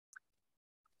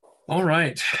All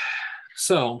right.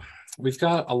 So we've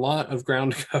got a lot of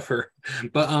ground to cover,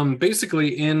 but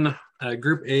basically in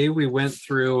Group A, we went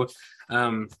through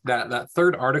that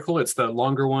third article. It's the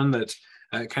longer one that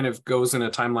kind of goes in a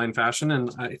timeline fashion, and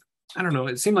I don't know.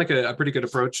 It seemed like a pretty good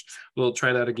approach. We'll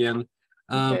try that again.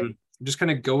 Okay. Just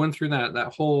kind of going through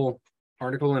that whole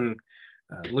article and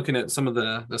looking at some of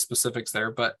the specifics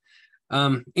there. But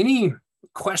any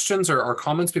questions or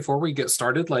comments before we get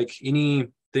started? Like any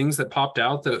things that popped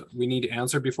out that we need to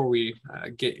answer before we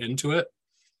get into it?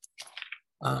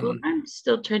 Well, Um, I'm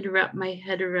still trying to wrap my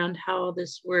head around how all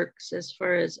this works as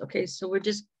far as, okay, so we're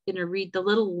just going to read the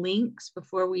little links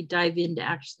before we dive into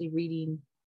actually reading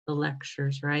the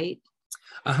lectures, right?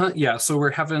 yeah, so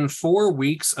we're having 4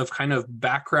 weeks of kind of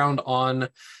background on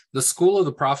the School of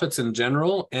the Prophets in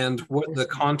general and what the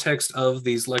context of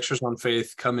these lectures on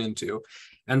faith come into.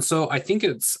 And so I think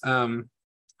it's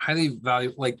highly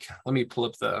valuable. Like, let me pull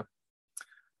up the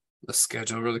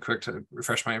schedule really quick to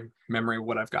refresh my memory of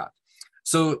what I've got.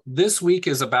 So this week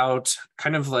is about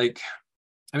kind of like,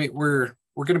 I mean, we're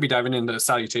going to be diving into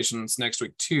salutations next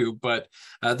week too, but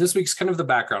this week's kind of the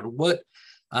background. What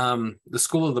the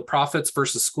School of the Prophets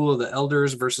versus School of the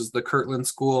Elders versus the Kirtland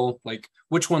School, like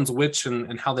which one's which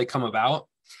and how they come about.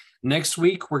 Next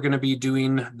week, we're going to be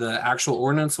doing the actual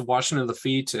ordinance of washing of the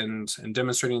feet and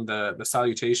demonstrating the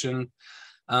salutation.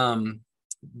 Um,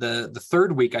 the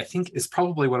third week, I think, is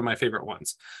probably one of my favorite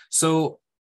ones. So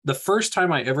the first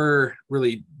time I ever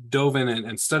really dove in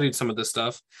and studied some of this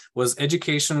stuff was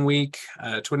Education Week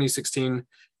 2016,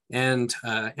 and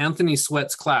Anthony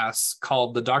Sweat's class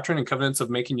called The Doctrine and Covenants of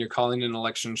Making Your Calling and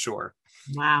Election Sure.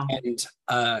 Wow. And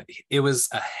it was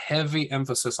a heavy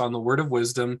emphasis on the word of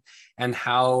wisdom and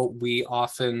how we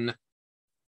often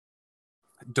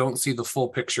don't see the full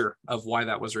picture of why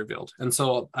that was revealed. And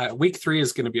so week 3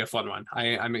 is going to be a fun one.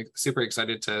 I'm super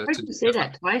excited I to can say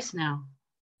that twice now.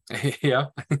 yeah.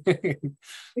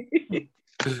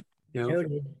 Yep.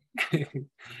 Noted.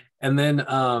 And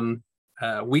then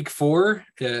week 4,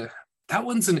 that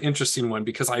one's an interesting one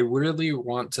because I really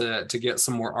want to get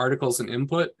some more articles and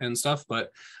input and stuff,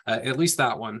 but at least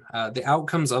that one, the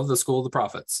outcomes of the School of the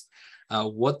Prophets,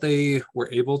 what they were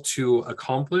able to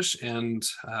accomplish. And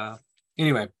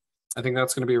anyway, I think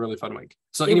that's going to be a really fun week.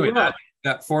 So It anyway, will.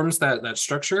 that forms that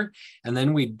structure, and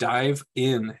then we dive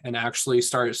in and actually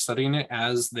start studying it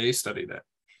as they studied it.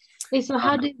 Hey, so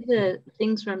how Um, did the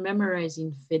things we're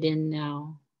memorizing fit in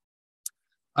now?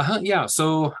 yeah.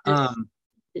 So Just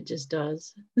it just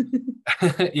does.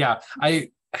 yeah, I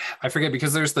forget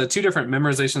because there's the 2 different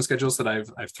memorization schedules that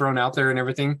I've thrown out there and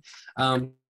everything.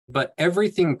 But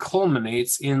everything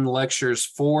culminates in lectures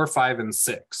 4, 5, and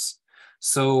 6.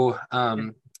 So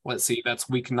let's see, that's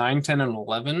week 9, 10, and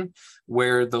 11,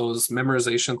 where those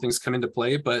memorization things come into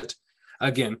play. But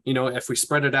again, if we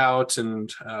spread it out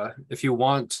and if you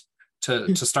want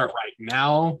to start right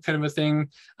now, kind of a thing,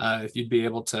 if you'd be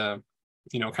able to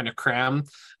kind of cram,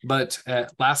 but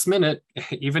at last minute,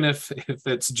 even if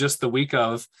it's just the week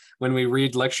of when we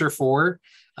read lecture 4,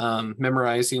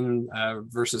 memorizing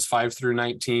verses 5 through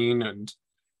 19 and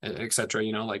etc.,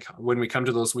 like when we come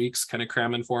to those weeks, kind of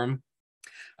cramming for them.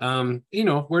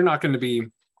 We're not going to be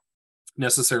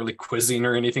necessarily quizzing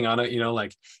or anything on it,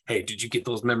 like, hey, did you get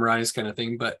those memorized, kind of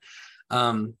thing. But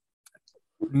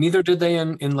neither did they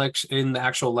in the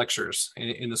actual lectures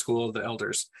in the School of the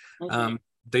Elders. Okay.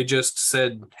 They just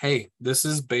said, hey, this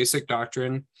is basic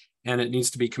doctrine and it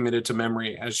needs to be committed to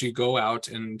memory. As you go out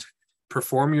and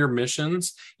perform your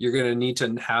missions, you're going to need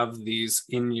to have these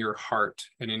in your heart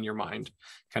and in your mind,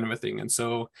 kind of a thing. And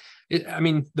so,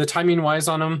 the timing wise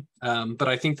on them, but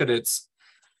I think that it's,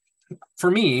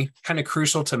 for me, kind of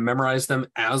crucial to memorize them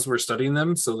as we're studying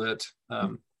them so that,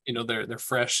 they're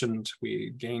fresh and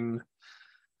we gain,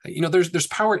 there's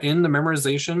power in the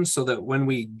memorization so that when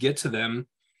we get to them,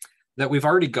 that we've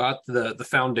already got the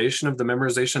foundation of the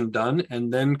memorization done,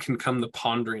 and then can come the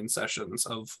pondering sessions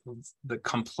of the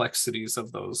complexities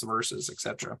of those verses,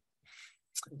 etc.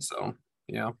 So,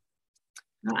 yeah.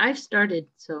 No, I've started,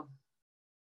 so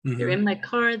they're Mm-hmm. in my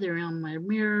car, they're on my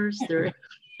mirrors, they're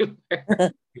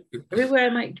everywhere. Everywhere I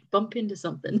might bump into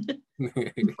something.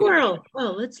 Squirrel.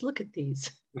 Oh, let's look at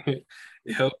these.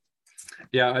 Yep.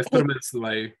 Yeah, I've put them as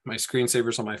my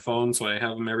screensavers on my phone, so I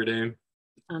have them every day.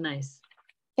 Oh, nice.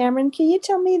 Cameron, can you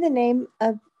tell me the name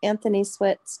of Anthony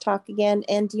Sweat's talk again?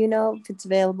 And do you know if it's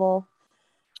available?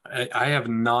 I have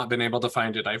not been able to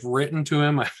find it. I've written to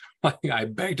him. I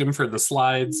begged him for the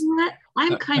slides. What?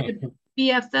 I'm kind of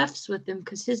BFFs with him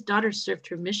because his daughter served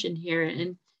her mission here,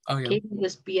 and Oh yeah. Katie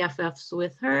was BFFs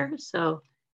with her. So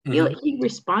Mhm. he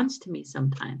responds to me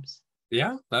sometimes.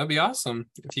 Yeah, that'd be awesome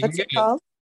if you can What's get it called?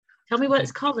 Tell me what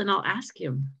it's called and I'll ask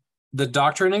him. The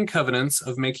Doctrine and Covenants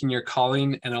of Making Your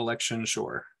Calling and Election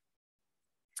Sure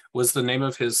was the name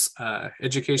of his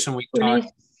Education Week talk.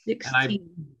 And I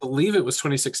believe it was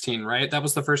 2016, right? That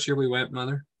was the first year we went,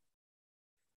 Mother?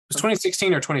 It was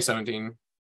 2016 or 2017?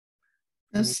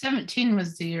 The 17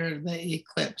 was the year of the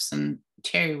eclipse, and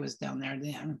Terry was down there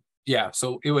then. Yeah,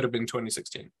 so it would have been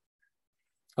 2016. It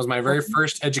was my very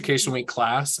first Education Week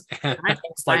class. And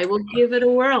I will give it a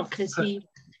whirl because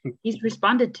he's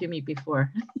responded to me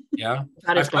before. Yeah,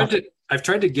 I've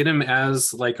tried to get him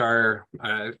as like our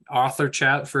author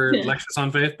chat for Lectures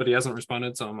on Faith, but he hasn't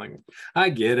responded. So I'm like, I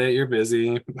get it, you're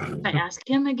busy. I ask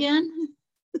him again.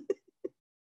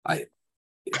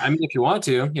 I mean, if you want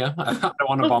to, yeah. I don't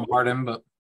want to bombard him, but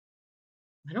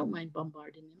I don't mind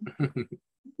bombarding him.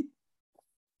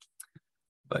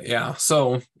 But yeah,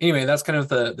 so anyway, that's kind of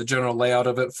the general layout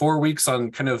of it. 4 weeks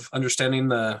on kind of understanding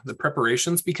the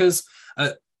preparations, because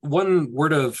one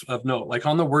word of note, like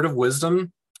on the Word of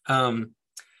Wisdom,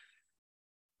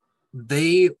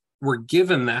 they were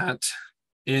given that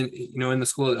in the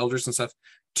School of Elders and stuff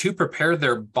to prepare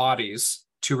their bodies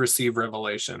to receive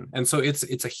revelation. And so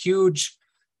it's a huge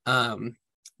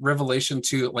revelation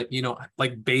to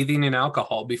like bathing in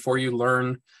alcohol before you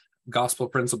learn gospel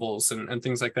principles and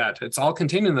things like that. It's all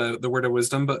contained in the Word of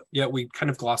Wisdom, but yet we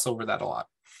kind of gloss over that a lot.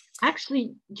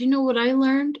 Actually, do you know what I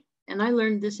learned? And I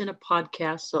learned this in a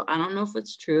podcast, so I don't know if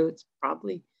it's true. It's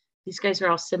probably, these guys are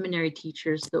all seminary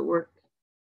teachers that work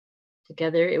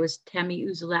together. It was Tammy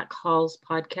Uzelac Hall's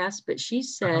podcast, but she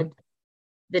said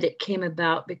that it came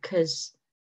about because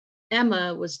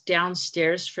Emma was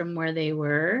downstairs from where they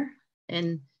were,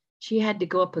 and she had to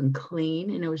go up and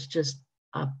clean, and it was just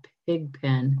a pig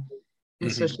pen.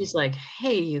 And so she's like,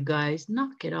 hey, you guys,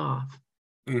 knock it off.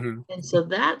 And so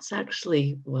that's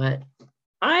actually what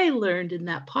I learned in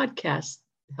that podcast,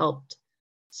 helped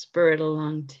spur it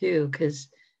along too, because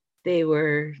they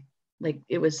were like,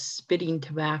 it was spitting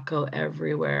tobacco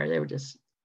everywhere. They were just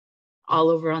all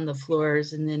over on the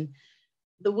floors. And then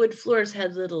the wood floors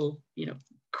had little,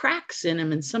 cracks in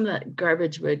them, and some of that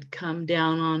garbage would come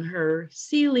down on her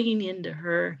ceiling into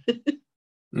her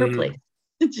place.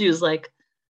 And she was like,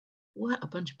 what a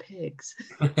bunch of pigs.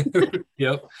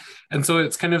 Yep. And so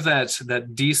it's kind of that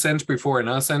descent before an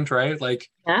ascent, right? Like,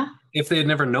 yeah, if they had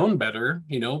never known better,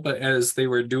 but as they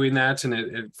were doing that and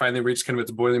it finally reached kind of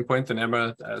its boiling point, then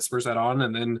Emma spurs that on,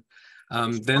 and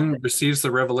then receives the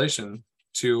revelation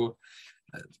to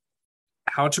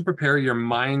how to prepare your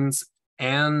minds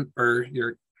or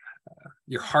your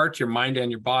heart, your mind, and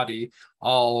your body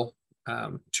all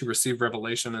to receive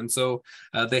revelation. And so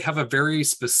they have a very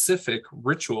specific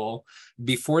ritual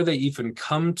before they even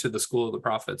come to the School of the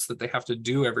Prophets that they have to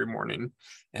do every morning.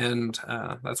 And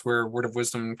that's where Word of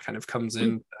Wisdom kind of comes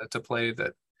in to play.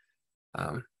 That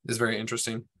is very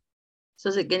interesting. So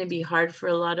is it going to be hard for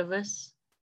a lot of us?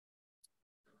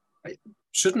 It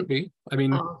shouldn't be. I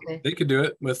mean, They could do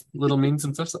it with little means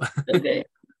and stuff. Okay.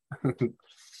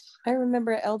 I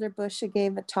remember Elder Bush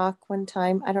gave a talk one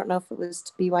time. I don't know if it was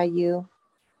to BYU.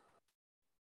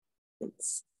 It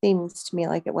seems to me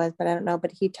like it was, but I don't know.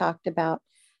 But he talked about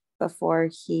before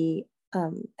he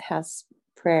has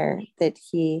prayer that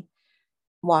he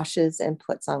washes and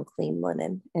puts on clean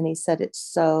linen. And he said it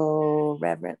so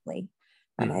reverently.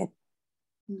 And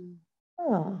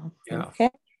okay.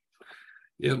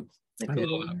 Yep.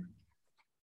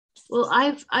 Well,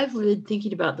 I've been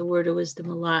thinking about the Word of Wisdom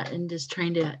a lot and just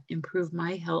trying to improve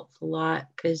my health a lot,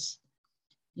 because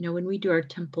when we do our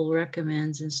temple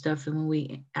recommends and stuff, and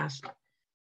when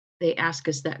they ask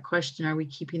us that question, are we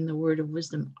keeping the Word of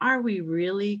Wisdom? Are we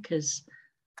really? Because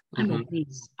I'm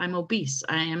obese.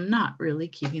 I am not really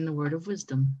keeping the Word of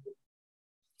Wisdom.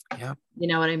 Yeah. You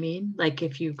know what I mean? Like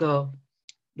if you go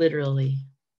literally.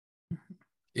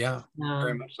 Yeah,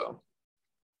 very much so.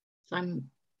 So I'm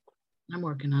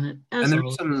working on it. And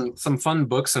there's some fun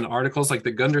books and articles, like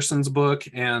the Gunderson's book,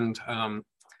 and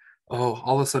all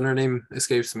of a sudden her name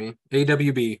escapes me.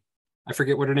 AWB. I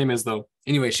forget what her name is though.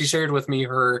 Anyway, she shared with me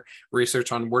her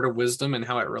research on Word of Wisdom and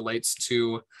how it relates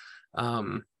to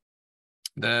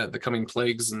the coming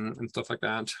plagues and stuff like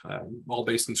that, all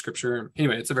based in Scripture.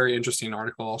 Anyway, it's a very interesting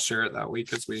article. I'll share it that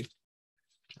week as we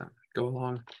go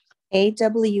along.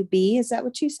 AWB, is that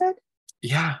what you said?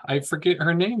 Yeah, I forget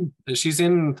her name. She's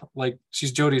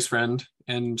Jody's friend,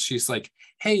 and she's like,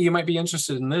 hey, you might be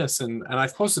interested in this. And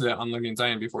I've posted it on Learning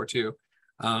Zion before too.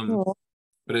 Cool.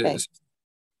 But it's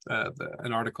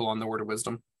an article on the Word of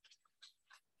Wisdom.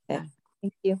 Yeah,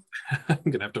 thank you. I'm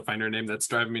going to have to find her name. That's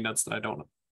driving me nuts that I don't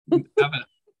have it.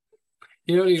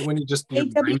 When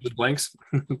your brain just blanks.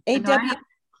 AW,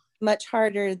 much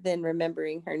harder than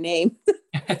remembering her name.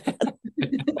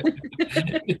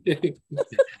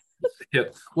 Yeah.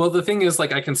 Well, the thing is,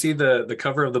 like, I can see the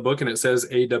cover of the book and it says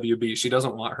AWB. She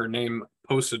doesn't want her name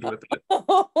posted with it.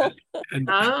 And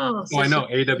Oh, so I know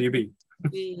AWB.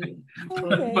 Okay.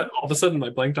 But all of a sudden I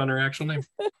blanked on her actual name.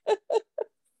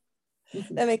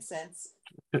 That makes sense.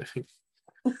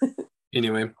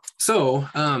 Anyway, so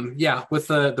yeah, with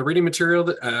the reading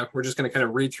material, we're just going to kind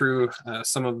of read through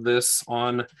some of this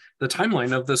on the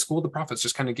timeline of the School of the Prophets,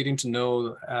 just kind of getting to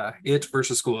know it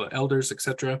versus School of Elders,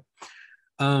 etc.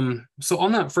 So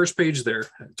on that first page there,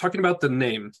 talking about the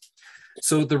name.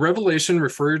 So the Revelation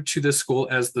referred to this school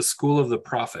as the School of the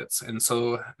Prophets. And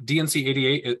so D&C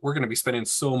 88, we're going to be spending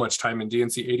so much time in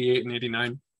D&C 88 and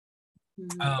 89.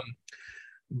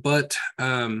 But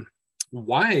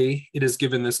why it is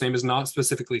given this name is not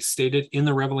specifically stated in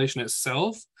the Revelation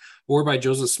itself or by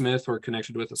Joseph Smith or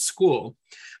connected with a school.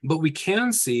 But we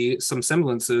can see some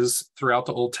semblances throughout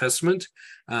the Old Testament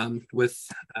with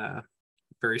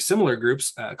very similar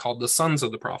groups called the Sons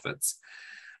of the Prophets.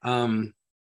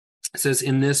 It says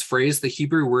in this phrase, the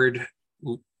Hebrew word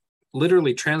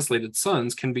literally translated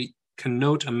sons can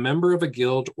connote a member of a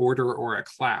guild, order, or a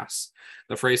class.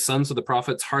 The phrase sons of the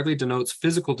prophets hardly denotes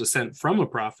physical descent from a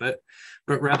prophet,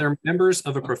 but rather members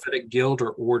of a prophetic guild or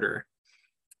order.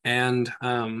 And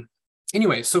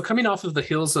anyway, so coming off of the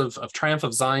hills of Triumph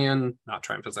of Zion, not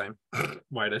Triumph of Zion,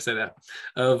 why did I say that?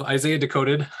 Of Isaiah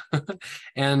Decoded,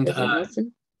 and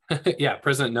yeah,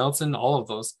 President Nelson, all of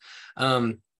those.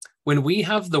 When we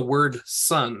have the word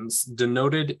sons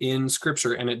denoted in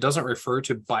scripture and it doesn't refer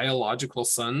to biological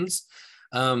sons,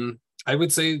 I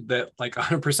would say that like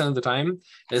 100% of the time,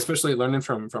 especially learning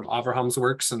from Abraham's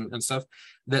works and stuff,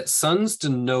 that sons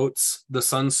denotes the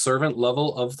son servant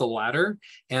level of the ladder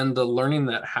and the learning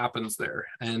that happens there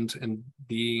and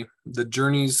the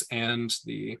journeys and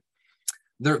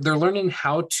they're learning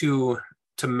how to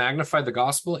magnify the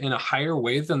gospel in a higher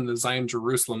way than the Zion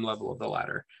Jerusalem level of the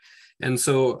ladder. And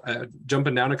so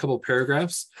jumping down a couple of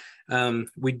paragraphs,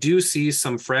 we do see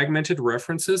some fragmented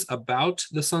references about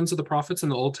the sons of the prophets in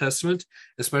the Old Testament,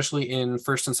 especially in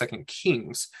 1st and 2nd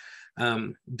Kings.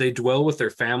 They dwell with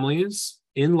their families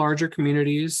in larger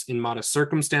communities, in modest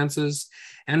circumstances,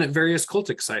 and at various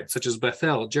cultic sites such as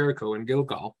Bethel, Jericho, and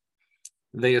Gilgal.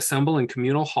 They assemble in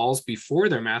communal halls before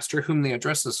their master, whom they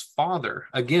address as father,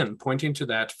 again, pointing to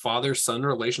that father-son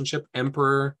relationship,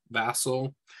 emperor,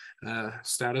 vassal,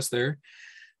 status there,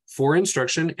 for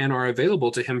instruction and are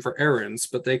available to him for errands,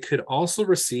 but they could also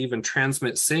receive and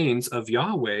transmit sayings of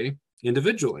Yahweh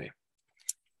individually.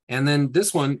 And then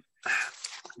this one,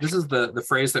 this is the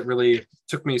phrase that really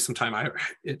took me some time.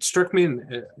 It struck me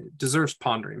and it deserves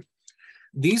pondering.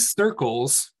 These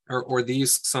circles, or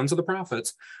these sons of the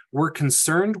prophets, were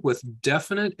concerned with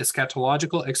definite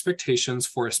eschatological expectations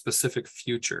for a specific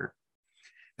future.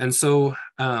 And so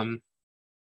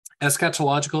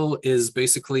eschatological is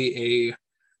basically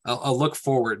a look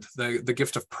forward, the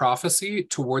gift of prophecy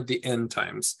toward the end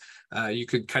times. You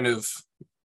could kind of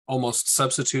almost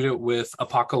substitute it with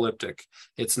apocalyptic.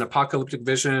 It's an apocalyptic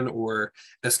vision or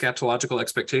eschatological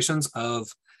expectations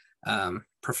of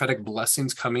prophetic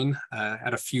blessings coming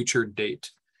at a future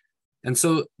date. And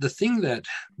so the thing that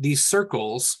these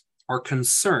circles are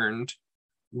concerned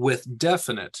with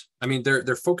definite, I mean,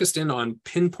 they're focused in on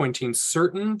pinpointing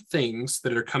certain things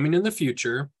that are coming in the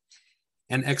future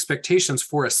and expectations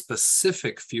for a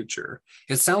specific future.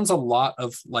 It sounds a lot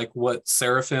of like what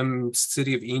Seraphim,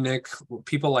 City of Enoch,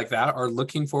 people like that are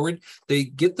looking forward. They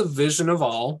get the vision of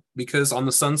all, because on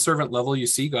the son servant level, you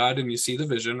see God and you see the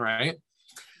vision, right?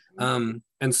 And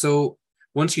so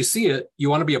once you see it,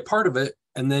 you want to be a part of it.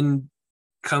 And then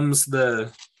comes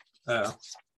the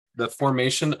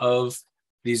formation of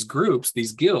these groups,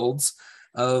 these guilds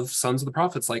of sons of the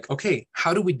prophets. Like, okay,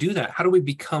 how do we do that? How do we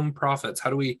become prophets? How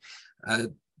do we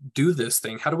do this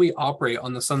thing? How do we operate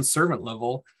on the son servant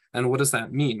level? And what does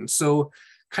that mean? So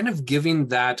kind of giving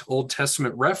that Old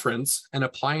Testament reference and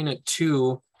applying it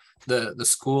to the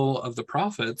school of the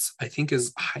prophets, I think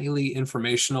is highly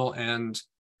informational and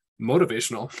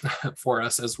motivational for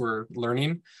us as we're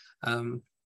learning.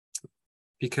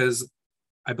 Because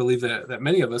I believe that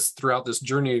many of us throughout this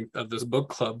journey of this book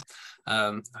club,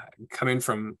 coming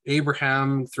from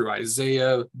Abraham through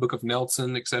Isaiah, Book of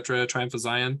Nelson, etc., Triumph of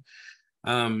Zion,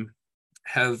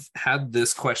 have had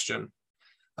this question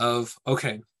of,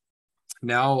 okay,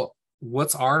 now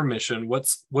what's our mission? What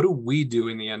do we do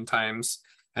in the end times?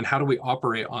 And how do we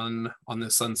operate on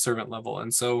this son servant level?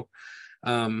 And so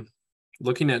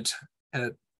looking at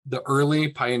the early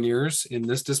pioneers in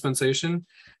this dispensation,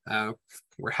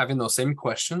 we're having those same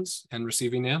questions and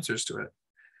receiving answers to it.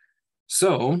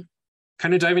 So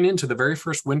kind of diving into the very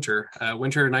first winter,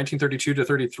 winter 1932 to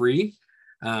 33.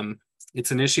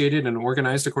 It's initiated and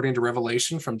organized according to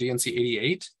Revelation from D&C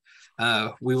 88.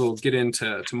 We will get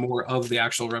into more of the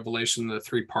actual Revelation, the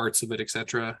 3 parts of it,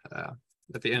 etc.,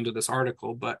 at the end of this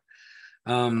article. But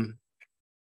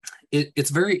it's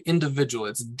very individual.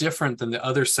 It's different than the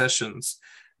other sessions.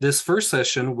 This first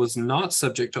session was not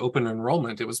subject to open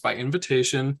enrollment. It was by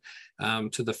invitation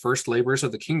to the first laborers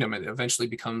of the kingdom. It eventually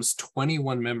becomes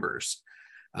 21 members.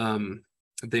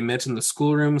 They met in the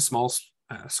schoolroom, small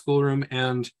schoolroom,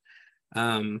 and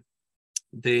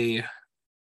they,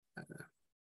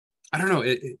 I don't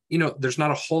know, there's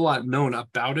not a whole lot known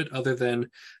about it other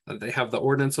than they have the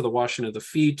ordinance of the washing of the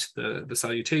feet, the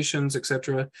salutations,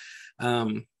 etc.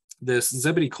 This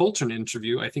Zebedee Coltrane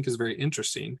interview, I think, is very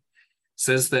interesting.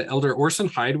 Says that Elder Orson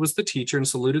Hyde was the teacher and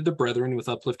saluted the brethren with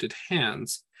uplifted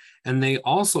hands, and they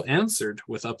also answered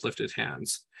with uplifted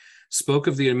hands. Spoke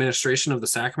of the administration of the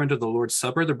sacrament of the Lord's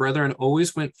Supper. The brethren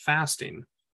always went fasting.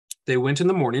 They went in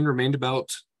the morning, remained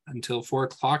about until 4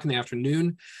 o'clock in the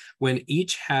afternoon, when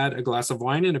each had a glass of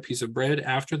wine and a piece of bread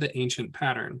after the ancient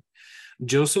pattern.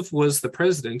 Joseph was the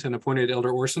president and appointed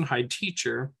Elder Orson Hyde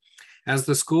teacher, as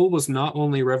the school was not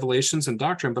only revelations and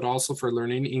doctrine, but also for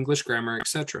learning English grammar,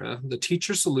 etc. The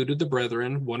teacher saluted the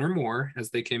brethren, one or more, as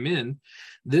they came in.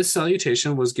 This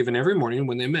salutation was given every morning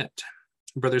when they met.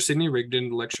 Brother Sidney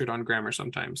Rigdon lectured on grammar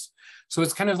sometimes. So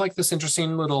it's kind of like this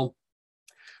interesting little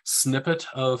snippet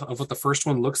of what the first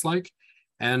one looks like.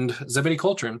 And Zebedee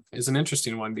Coltrane is an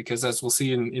interesting one because, as we'll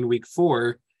see in week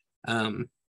 4,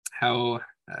 how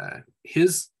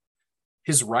his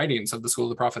writings of the School of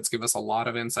the Prophets give us a lot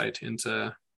of insight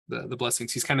into the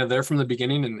blessings. He's kind of there from the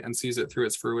beginning and sees it through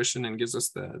its fruition and gives us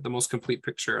the most complete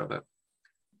picture of it.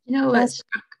 You know what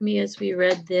struck me as we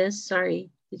read this? Sorry,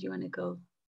 did you want to go?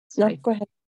 No, go ahead.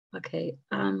 Okay,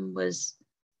 was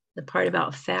the part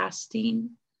about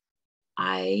fasting.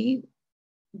 I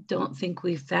don't think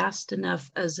we fast enough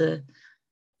as a,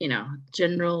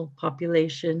 general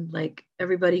population. Like,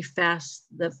 everybody fasts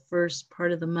the first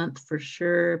part of the month for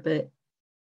sure, but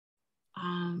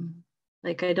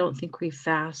I don't think we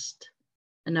fast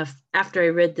enough. After I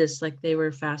read this, like, they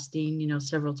were fasting,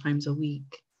 several times a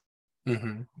week.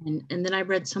 Mm-hmm. And then I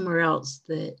read somewhere else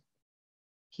that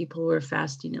people were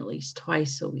fasting at least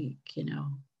twice a week,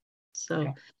 So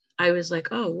yeah. I was like,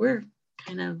 oh, we're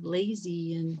kind of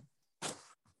lazy and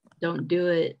don't do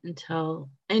it until,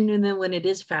 and then when it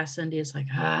is fast Sunday, it's like,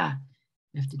 you have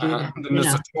to do that. Then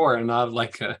it's a chore and not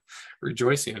like a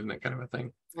rejoicing in that kind of a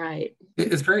thing. Right.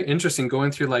 It's very interesting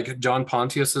going through like John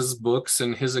Pontius's books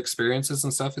and his experiences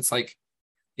and stuff. It's like,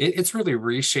 it's really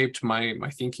reshaped my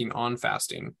thinking on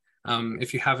fasting.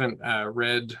 If you haven't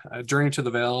read Journey to the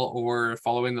Veil or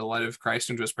Following the Light of Christ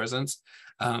into His Presence,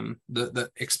 the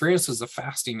experiences of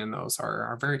fasting in those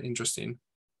are very interesting.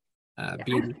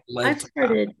 Being led I've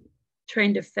started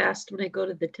trying to fast when I go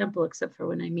to the temple, except for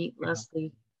when I meet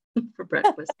Leslie for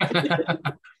breakfast.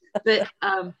 But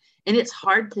and it's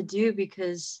hard to do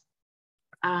because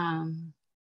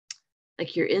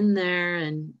like, you're in there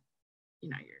and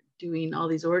you're doing all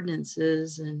these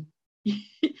ordinances and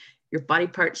your body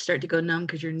parts start to go numb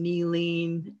because you're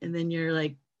kneeling, and then you're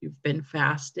like, you've been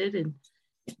fasted. And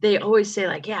they always say,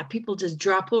 like, yeah, people just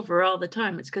drop over all the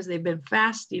time. It's because they've been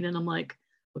fasting. And I'm like,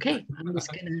 okay, I'm just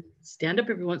gonna stand up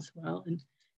every once in a while and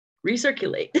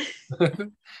recirculate.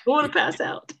 Don't want to pass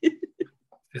out.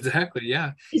 Exactly,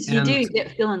 yeah. You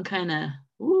get feeling kind of,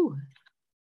 ooh.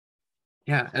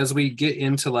 Yeah, as we get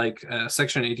into like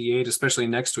section 88, especially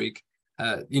next week,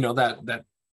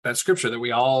 that scripture that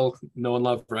we all know and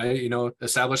love, right?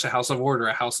 Establish a house of order,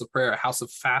 a house of prayer, a house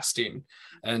of fasting.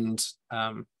 And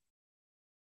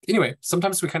anyway,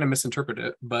 sometimes we kind of misinterpret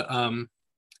it, but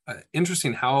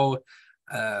interesting how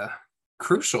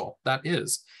crucial that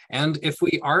is. And if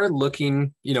we are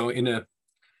looking, in a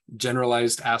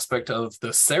generalized aspect of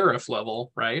the seraph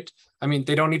level, right? I mean,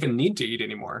 they don't even need to eat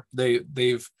anymore.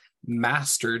 They've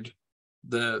mastered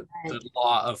the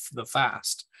law of the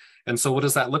fast. And so what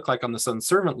does that look like on the son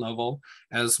servant level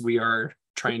as we are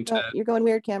trying to... You're going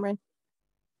weird, Cameron.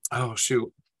 Oh,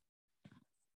 shoot.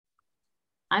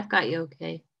 I've got you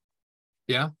okay.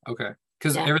 Yeah? Okay.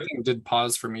 Because everything did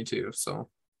pause for me too, so...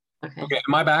 Okay.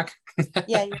 Am I back?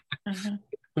 Yeah.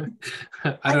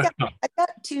 I don't know. I've got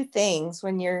 2 things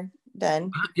when you're done.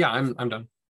 Yeah, I'm done.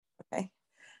 Okay.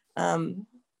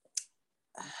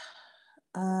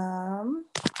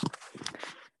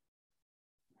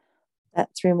 That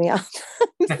threw me off.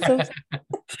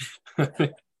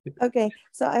 Okay,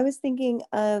 so I was thinking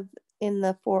of, in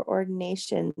the Four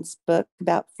Ordinations book,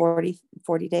 about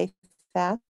 40-day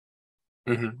fast.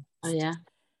 Mm-hmm. Oh yeah.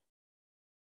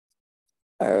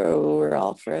 Oh, we're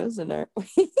all frozen, aren't we?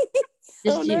 Just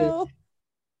Oh you. no.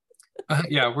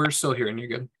 Yeah, we're still here and you're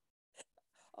good.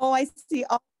 Oh, I see.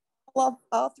 All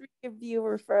three of you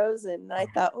were frozen. And I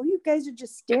thought, oh, you guys are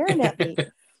just staring at me.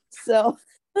 So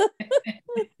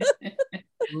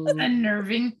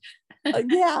Unnerving.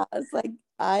 yeah, it's like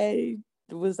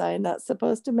was I not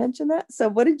supposed to mention that? So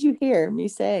what did you hear me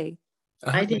say?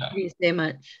 I didn't hear you say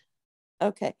much.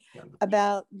 Okay.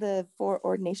 About the Four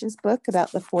Ordinations book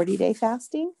about the 40-day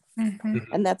fasting. Mhm.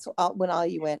 And that's when all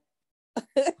you went.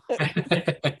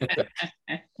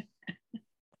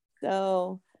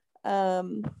 So I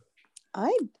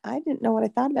didn't know what I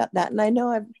thought about that. And I know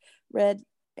I've read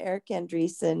Eric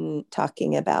Andreessen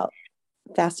talking about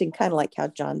fasting kind of like how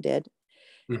John did.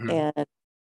 And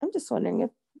I'm just wondering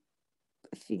if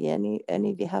any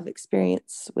of you have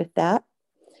experience with that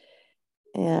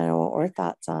and or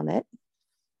thoughts on it.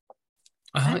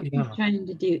 I'm trying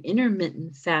to do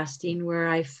intermittent fasting where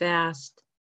I fast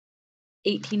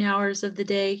 18 hours of the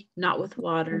day, not with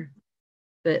water,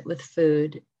 but with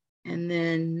food. And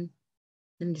then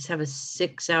just have a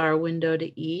 6-hour window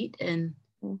to eat. And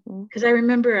because I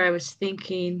remember I was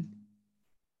thinking,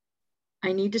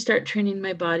 I need to start training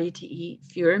my body to eat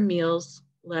fewer meals,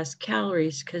 less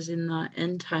calories, because in the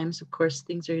end times, of course,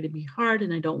 things are going to be hard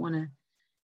and I don't want to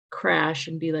crash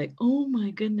and be like, oh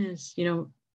my goodness,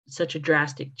 such a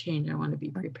drastic change. I want to be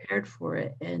prepared for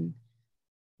it. And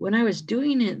when I was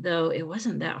doing it, though, it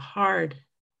wasn't that hard.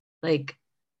 Like,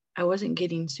 I wasn't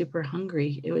getting super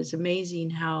hungry. It was amazing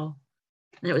how,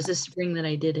 and it was this spring that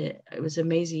I did it. It was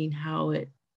amazing how it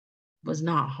was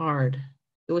not hard.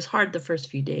 It was hard the first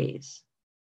few days.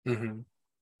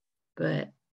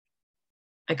 But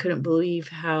I couldn't believe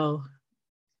how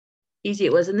easy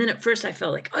it was. And then at first I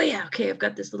felt like, oh yeah, okay, I've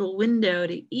got this little window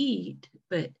to eat.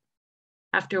 But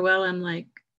after a while, I'm like,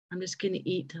 I'm just going to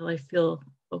eat till I feel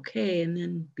okay and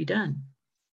then be done.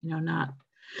 Not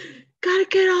gotta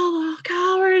get all the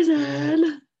calories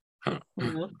in.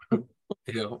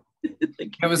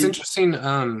 It was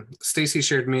interesting. Stacy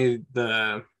shared me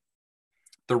the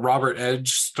Robert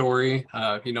Edge story.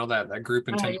 That group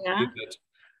in Tennessee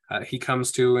that he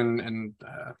comes to and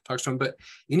talks to him. But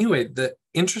anyway, the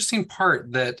interesting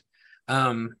part that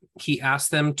he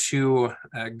asked them to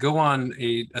go on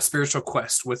a spiritual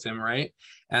quest with him, right?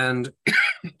 And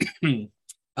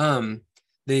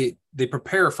they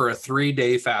prepare for a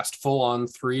 3-day fast, full on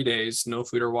 3 days, no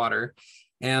food or water.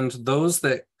 And the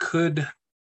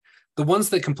ones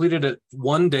that completed it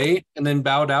one day and then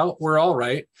bowed out were all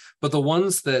right. But the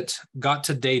ones that got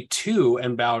to day 2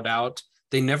 and bowed out,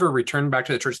 they never returned back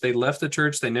to the church. They left the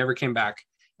church. They never came back.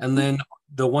 And then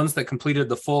the ones that completed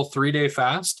the full 3-day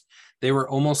fast, they were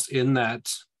almost in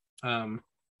that, I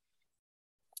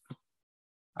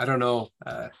don't know,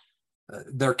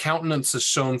 their countenance is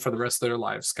shown for the rest of their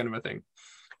lives, kind of a thing.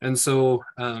 And so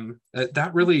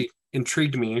that really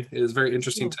intrigued me. It is very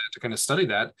interesting to kind of study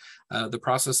that, the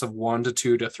process of 1 to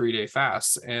 2 to 3-day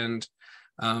fasts, and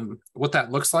what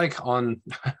that looks like on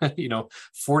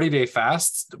 40-day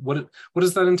fasts. What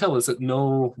does that entail? Is it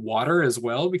no water as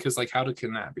well? Because how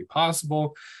can that be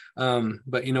possible?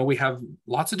 But we have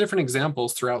lots of different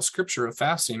examples throughout Scripture of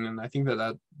fasting, and I think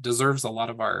that deserves a lot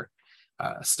of our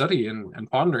study and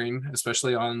pondering,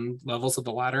 especially on levels of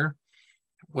the ladder.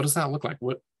 What does that look like?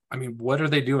 What are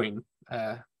they doing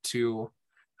to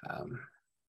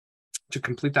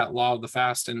complete that law of the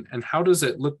fast, and how does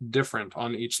it look different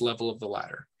on each level of the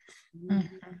ladder?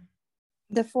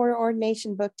 The Four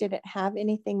Ordination book, did it have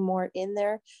anything more in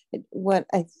there? What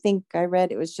I think I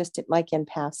read, it was just like in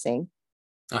passing.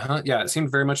 Yeah, it seemed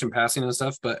very much in passing and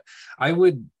stuff, but I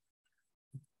don't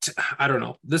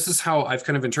know. This is how I've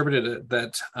kind of interpreted it,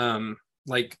 that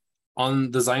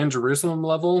on the Zion Jerusalem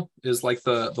level is like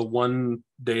the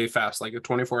 1-day fast, like a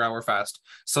 24-hour fast.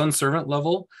 Son servant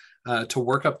level to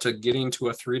work up to getting to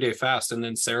a 3-day fast, and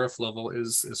then seraph level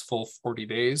is full 40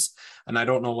 days. And I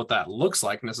don't know what that looks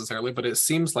like necessarily, but it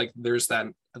seems like there's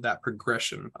that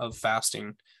progression of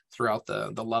fasting throughout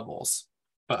the levels.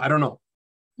 But I don't know.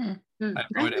 I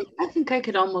think I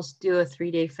could almost do a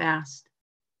 3-day fast.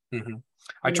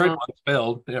 I tried once,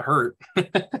 failed. It hurt.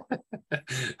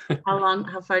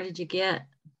 How far did you get?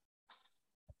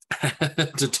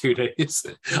 To 2 days.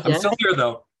 I'm still here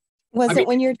though. Was it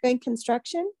when you were doing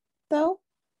construction though?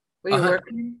 Were you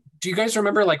working? Do you guys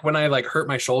remember when I hurt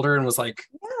my shoulder and was crazy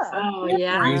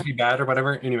bad or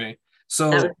whatever? Anyway,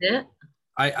 so that was it.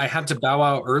 I had to bow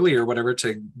out early or whatever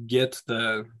to get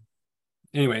to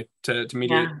mediate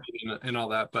and all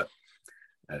that. But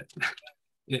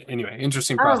anyway,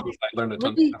 interesting process. I learned a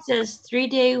ton. Libby says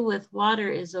 3-day with water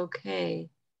is okay.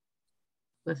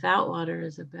 Without water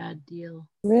is a bad deal.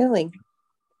 Really?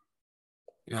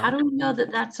 How do we know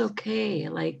that that's okay?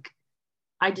 Like,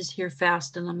 I just hear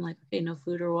fast and I'm like, okay, no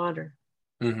food or water.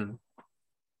 Mm-hmm.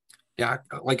 Yeah,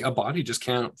 like a body just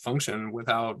can't function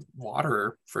without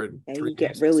water for 3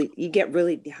 days. You get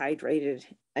really dehydrated.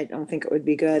 I don't think it would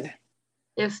be good.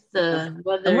 If the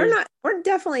weather, and we're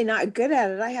definitely not good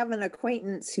at it. I have an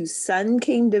acquaintance whose son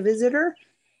came to visit her,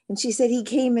 and she said he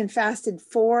came and fasted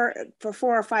for 4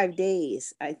 or 5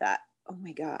 days. I thought, oh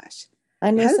my gosh,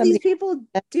 I know how do somebody these people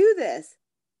do this?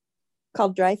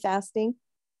 called dry fasting.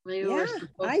 Yeah,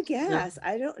 I guess.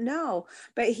 I don't know.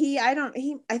 But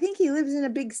I think he lives in a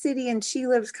big city and she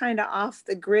lives kind of off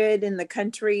the grid in the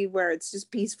country where it's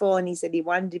just peaceful. And he said he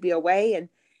wanted to be away and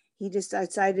he just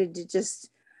decided to just,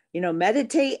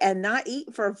 meditate and not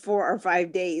eat for 4 or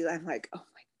 5 days. I'm like, oh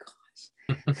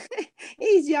my gosh.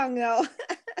 He's young though.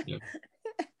 Yeah.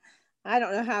 I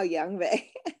don't know how young, but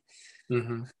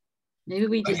Mm-hmm. maybe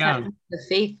we just have the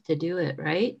faith to do it,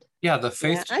 right? Yeah, the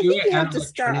faith. I think you have to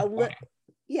start a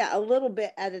little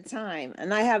bit at a time.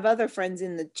 And I have other friends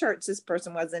in the church. This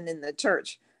person wasn't in the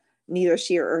church. Neither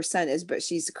she or her son is, but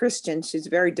she's a Christian. She's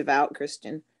a very devout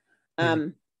Christian.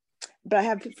 But I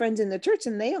have friends in the church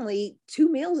and they only eat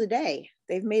 2 meals a day.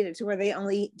 They've made it to where they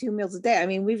only eat 2 meals a day. I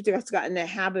mean, we've just gotten a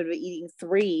habit of eating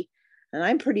 3. And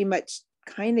I'm pretty much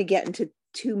kind of getting to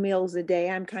 2 meals a day.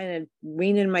 I'm kind of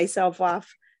weaning myself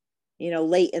off,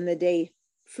 late in the day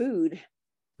food.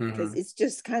 Because it's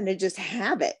just kind of just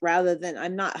habit rather than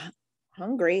I'm not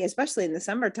hungry, especially in the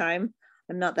summertime.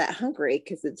 I'm not that hungry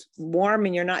because it's warm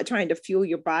and you're not trying to fuel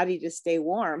your body to stay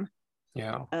warm.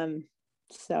 Yeah.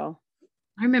 So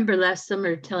I remember last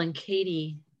summer telling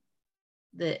Katie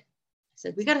that I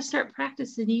said, we got to start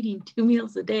practicing eating 2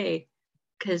 meals a day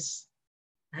because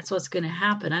that's what's going to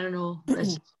happen. I don't know.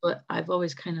 That's what I've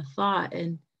always kind of thought.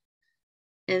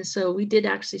 And so we did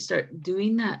actually start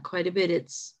doing that quite a bit.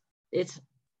 It's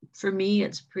for me,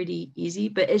 it's pretty easy,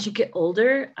 but as you get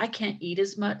older, I can't eat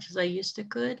as much as I used to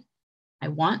could. I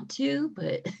want to,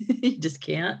 but you just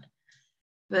can't.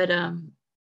 But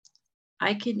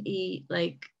I can eat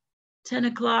like 10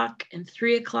 o'clock and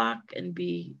 3 o'clock and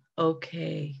be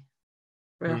okay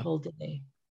for a whole day.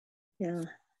 Yeah,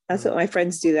 that's what my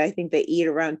friends do. I think they eat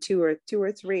around 2 or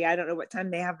 3. I don't know what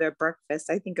time they have their breakfast.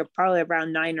 I think probably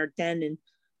around 9 or 10 and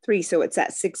 3. So it's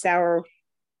that 6-hour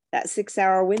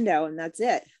window, and that's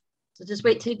it. So just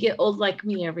wait till you get old like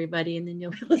me, everybody, and then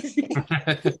you'll be listening.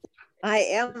 I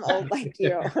am old like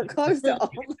you, or close to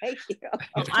old like you.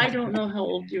 I don't know how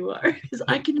old you are because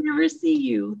I can never see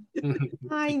you.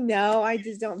 I know. I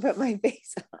just don't put my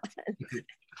face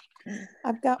on.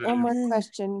 I've got one more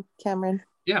question, Cameron.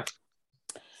 Yeah.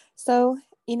 So,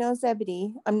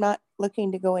 Zebedee, I'm not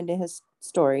looking to go into his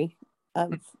story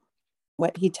of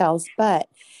what he tells, but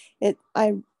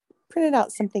I printed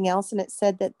out something else and it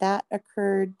said that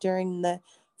occurred during the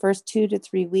first 2 to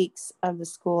 3 weeks of the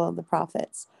School of the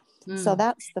Prophets. So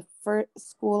that's the first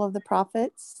School of the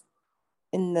Prophets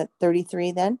in the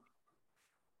 33 then?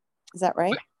 Is that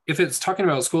right? If it's talking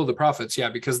about School of the Prophets, yeah,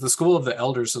 because the School of the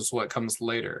Elders is what comes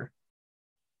later.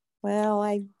 Well,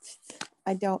 I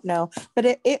don't know,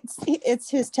 but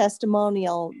it's his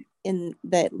testimonial in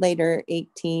that later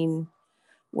 18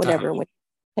 whatever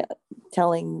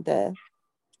telling the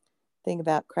thing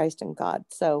about Christ and God.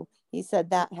 So he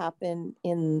said that happened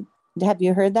have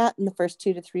you heard that in the first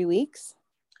 2 to 3 weeks?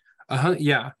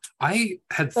 Yeah, I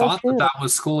had thought that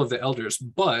was School of the Elders,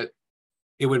 but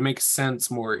it would make sense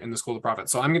more in the School of the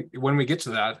Prophets. So when we get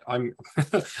to that, I'm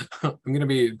I'm going to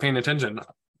be paying attention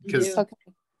because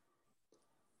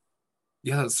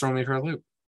yeah, that's throwing me for a loop.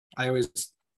 I always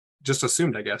just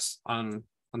assumed, I guess, on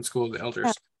School of the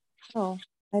Elders. Yeah. Oh,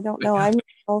 I don't know.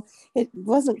 It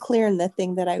wasn't clear in the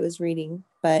thing that I was reading,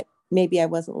 but maybe I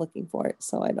wasn't looking for it,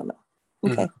 so I don't know.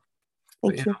 Okay,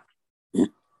 thank you.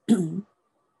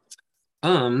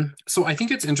 So I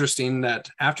think it's interesting that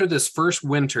after this first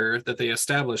winter that they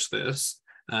established this,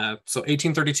 so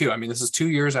 1832, I mean, this is 2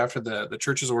 years after the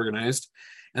church is organized.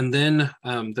 And then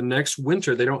the next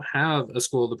winter, they don't have a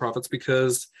School of the Prophets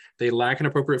because they lack an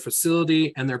appropriate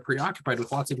facility and they're preoccupied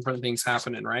with lots of different things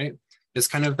happening, right? It's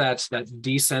kind of that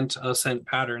descent ascent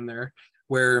pattern there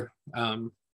where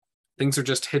things are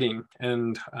just hitting.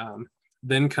 And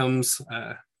then comes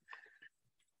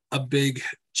a big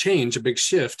change, a big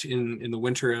shift in the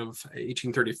winter of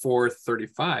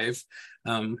 1834-35.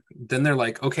 Then they're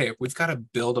like, okay, we've got to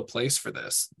build a place for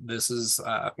this. This is,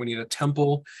 we need a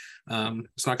temple.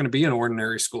 It's not going to be an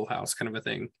ordinary schoolhouse kind of a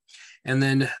thing. And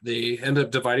then they end up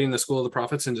dividing the School of the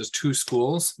Prophets into 2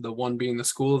 schools, the one being the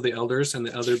School of the Elders and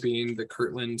the other being the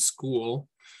Kirtland School.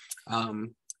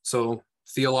 So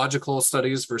theological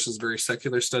studies versus very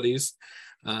secular studies.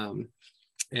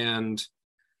 And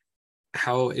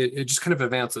how it just kind of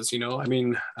advances, you know. I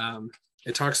mean,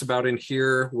 it talks about in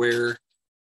here where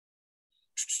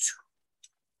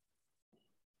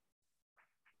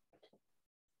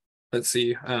let's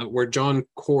see, where John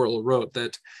Corll wrote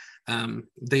that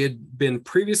they had been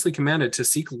previously commanded to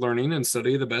seek learning and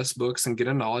study the best books and get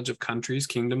a knowledge of countries,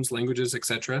 kingdoms, languages,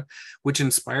 etc., which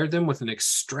inspired them with an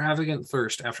extravagant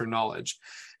thirst after knowledge.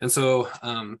 And so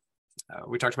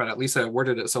we talked about it. Lisa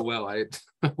worded it so well. I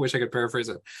wish I could paraphrase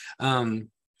it.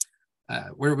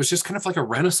 Where it was just kind of like a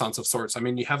renaissance of sorts. I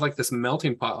mean, you have like this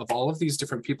melting pot of all of these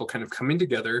different people kind of coming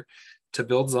together to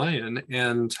build Zion,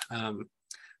 and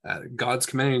God's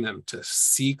commanding them to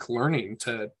seek learning,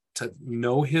 to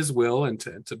know his will, and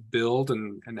to build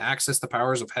and access the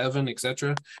powers of heaven,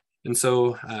 etc. And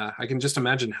so I can just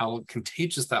imagine how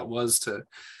contagious that was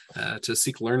to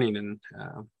seek learning and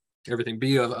everything,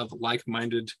 be of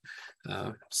like-minded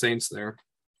saints there.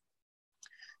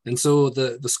 And so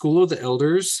the school of the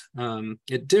elders,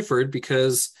 it differed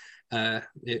because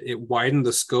it widened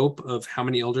the scope of how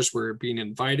many elders were being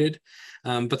invited,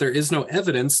 but there is no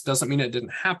evidence. Doesn't mean it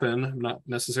didn't happen. I'm not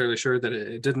necessarily sure that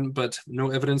it didn't, but no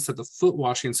evidence that the foot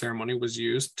washing ceremony was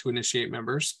used to initiate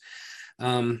members.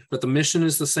 But the mission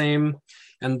is the same.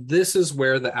 And this is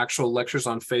where the actual lectures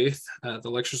on faith,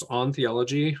 the lectures on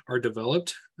theology are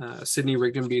developed. Sidney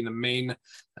Rigdon being the main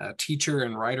teacher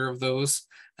and writer of those.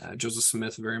 Joseph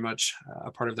Smith very much a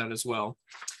part of that as well.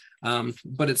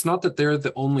 But it's not that they're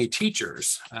the only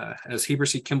teachers. As Heber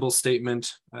C. Kimball's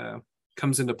statement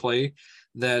comes into play,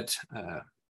 that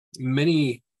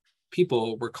many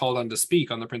people were called on to speak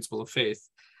on the principle of faith.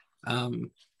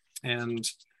 And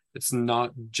it's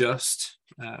not just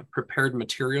prepared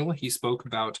material. He spoke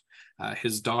about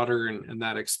his daughter and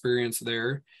that experience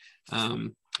there,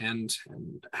 and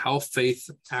how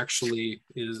faith actually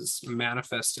is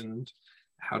manifest, and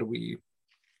how do we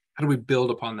build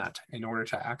upon that in order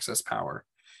to access power.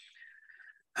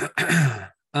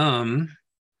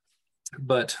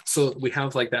 But so we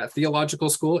have like that theological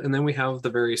school, and then we have the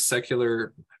very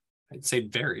secular, I'd say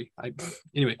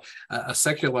anyway, a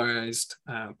secularized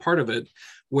part of it,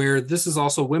 where this is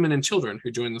also women and children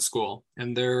who join the school,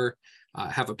 and they're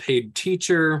have a paid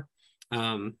teacher.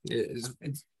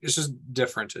 It's just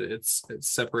different. It's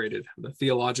separated, the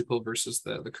theological versus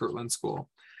the Kirtland school.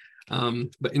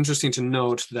 But interesting to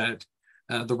note that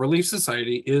the Relief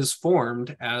Society is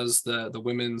formed as the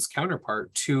women's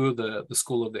counterpart to the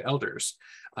School of the Elders.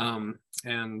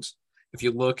 And if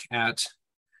you look at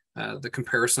the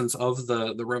comparisons of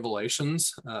the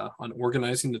revelations on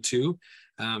organizing the two,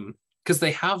 because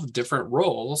they have different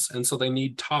roles, and so they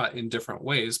need taught in different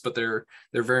ways, but they're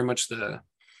very much the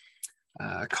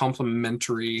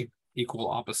complementary, equal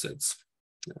opposites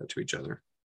to each other.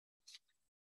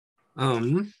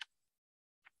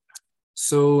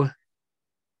 So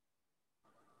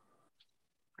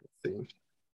let's see.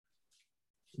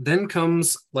 Then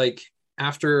comes, like,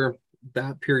 after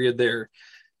that period there,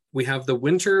 we have the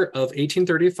winter of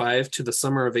 1835 to the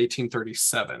summer of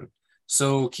 1837.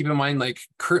 So keep in mind, like,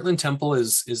 Kirtland Temple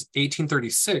is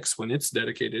 1836 when it's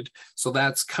dedicated. So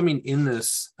that's coming in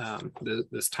this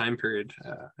this time period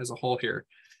as a whole here.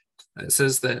 It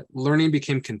says that learning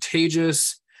became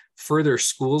contagious. Further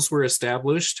schools were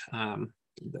established.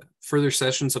 The further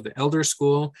sessions of the elder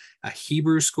school, a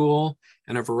Hebrew school,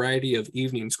 and a variety of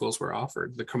evening schools were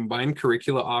offered. The combined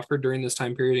curricula offered during this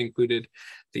time period included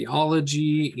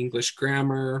theology, English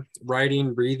grammar,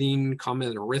 writing, reading,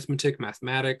 common arithmetic,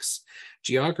 mathematics,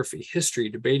 geography, history,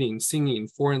 debating, singing,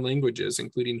 foreign languages,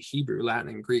 including Hebrew, Latin,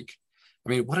 and Greek.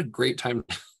 I mean, what a great time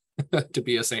to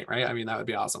be a saint, right? I mean, that would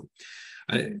be awesome.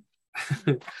 I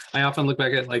often look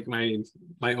back at like my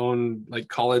own like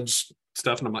college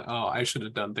stuff, and I'm like, oh, I should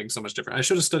have done things so much different. I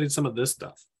should have studied some of this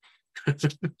stuff.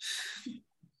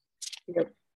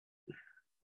 Yep.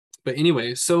 But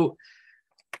anyway, so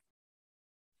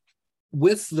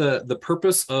with the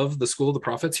purpose of the School of the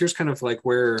Prophets, here's kind of like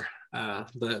where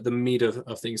the meat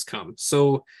of things come.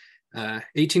 So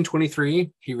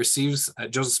 1823, he receives,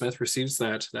 Joseph Smith receives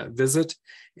that visit,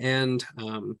 and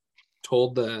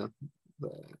told the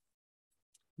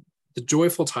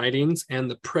joyful tidings and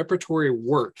the preparatory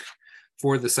work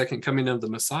for the second coming of the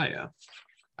Messiah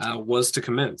was to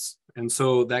commence. And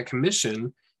so that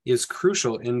commission is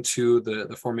crucial into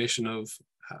the formation of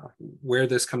where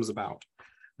this comes about.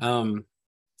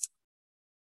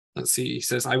 Let's see, he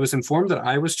says, I was informed that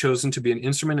I was chosen to be an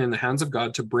instrument in the hands of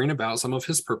God to bring about some of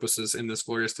his purposes in this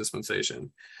glorious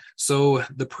dispensation. So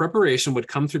the preparation would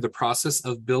come through the process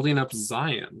of building up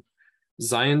Zion.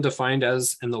 Zion defined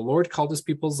as, and the Lord called his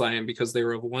people Zion because they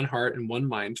were of one heart and one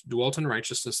mind, dwelt in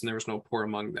righteousness, and there was no poor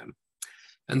among them.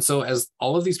 And so as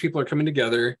all of these people are coming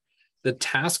together, the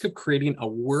task of creating a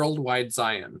worldwide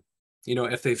Zion.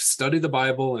 If they've studied the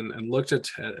Bible and looked at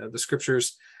the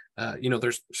scriptures,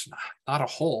 there's not a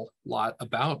whole lot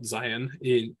about Zion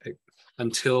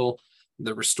until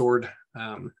the restored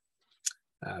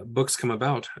books come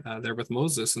about there with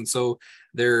Moses. And so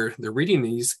they're reading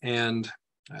these and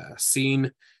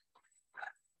seeing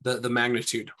the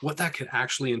magnitude, what that could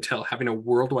actually entail, having a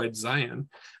worldwide Zion,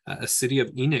 a city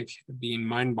of Enoch, being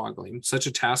mind-boggling. Such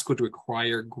a task would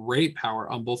require great power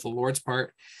on both the Lord's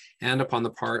part and upon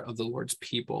the part of the Lord's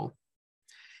people.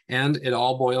 And it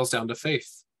all boils down to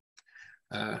faith.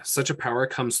 Such a power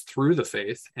comes through the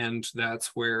faith, and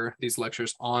that's where these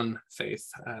lectures on faith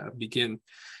begin.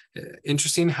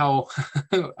 Interesting how,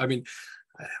 I mean,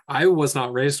 I was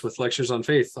not raised with lectures on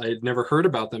faith. I had never heard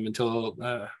about them until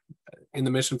in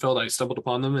the mission field I stumbled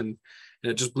upon them, and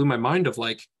it just blew my mind of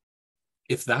like,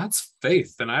 if that's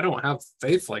faith, then I don't have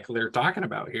faith like they're talking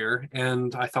about here.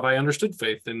 And I thought I understood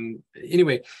faith. And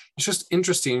anyway, it's just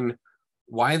interesting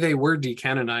why they were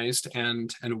decanonized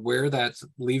and where that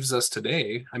leaves us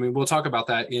today. I mean, we'll talk about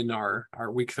that in our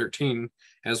week 13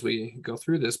 as we go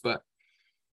through this, but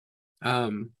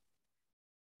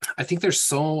I think there's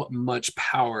so much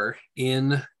power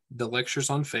in the lectures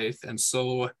on faith, and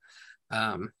so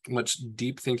much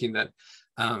deep thinking that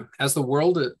as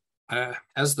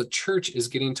the church is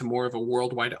getting to more of a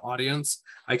worldwide audience,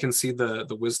 I can see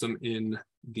the wisdom in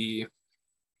the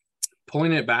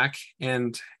pulling it back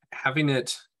and having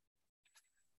it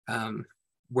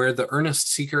where the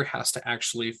earnest seeker has to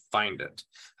actually find it,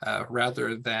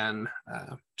 rather than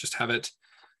just have it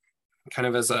kind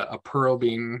of as a pearl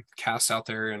being cast out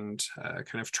there and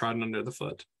kind of trodden under the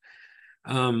foot.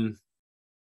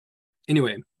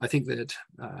 Anyway, I think that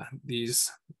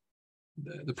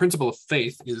the principle of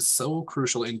faith is so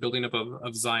crucial in building up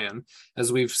of Zion,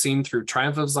 as we've seen through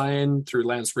Triumph of Zion, through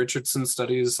Lance Richardson's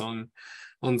studies on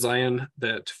Zion,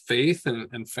 that faith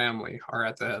and family are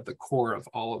at the core of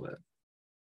all of it.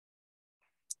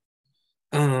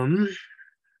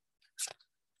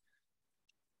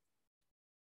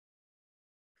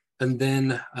 And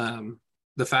then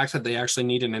the fact that they actually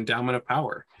need an endowment of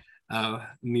power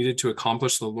needed to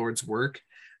accomplish the Lord's work.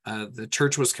 The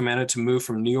church was commanded to move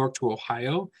from New York to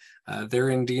Ohio. They're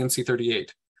in D&C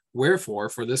 38. Wherefore,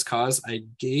 for this cause, I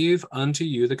gave unto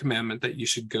you the commandment that you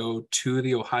should go to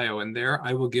the Ohio, and there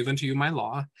I will give unto you my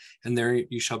law, and there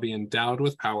you shall be endowed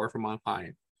with power from on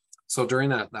high. So during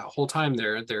that whole time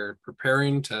they're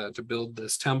preparing to build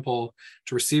this temple,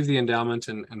 to receive the endowment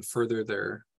and further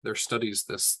their studies,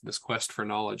 this quest for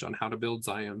knowledge on how to build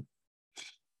Zion.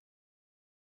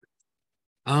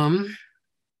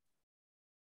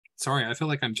 Sorry, I feel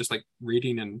like I'm just like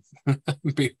reading and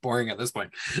being boring at this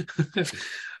point.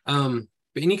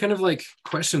 But any kind of like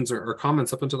questions or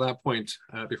comments up until that point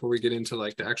before we get into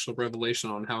like the actual revelation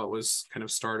on how it was kind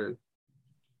of started?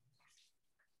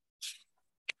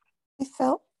 I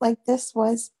felt like this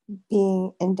was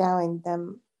endowing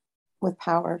them with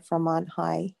power from on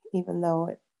high, even though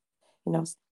it,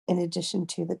 in addition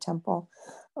to the temple,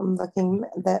 I'm looking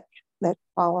that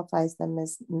qualifies them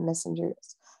as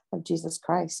messengers of Jesus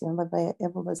Christ. They'll be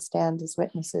able to stand as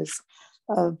witnesses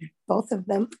of both of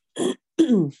them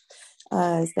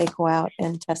as they go out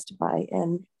and testify.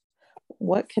 And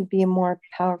what could be a more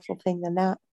powerful thing than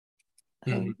that?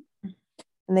 And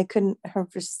they couldn't have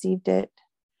received it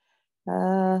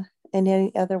in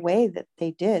any other way that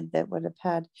they did that would have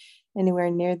had anywhere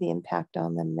near the impact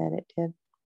on them that it did.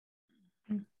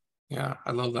 Yeah,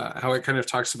 I love that. How it kind of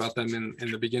talks about them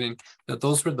in the beginning, that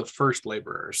those were the first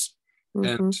laborers.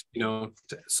 And,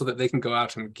 so that they can go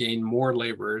out and gain more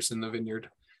laborers in the vineyard,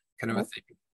 kind of a thing.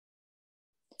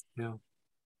 Yeah.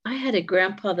 I had a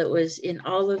grandpa that was in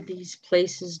all of these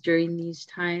places during these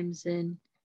times, and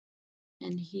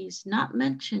he's not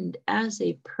mentioned as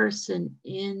a person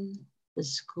in the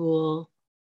school,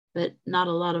 but not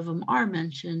a lot of them are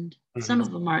mentioned. Some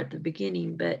of them are at the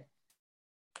beginning, but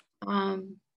I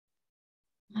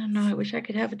don't know. I wish I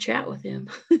could have a chat with him.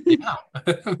 Yeah.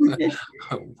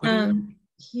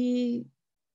 He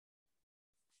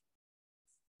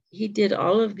did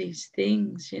all of these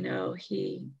things,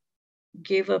 he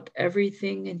gave up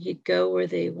everything and he'd go where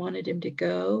they wanted him to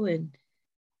go. And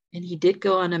he did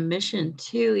go on a mission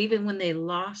too, even when they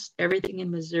lost everything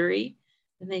in Missouri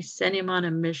and they sent him on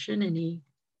a mission and he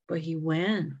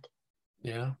went.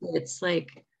 Yeah. It's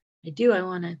like, I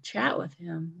want to chat with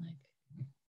him.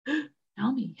 Like,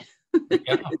 tell me.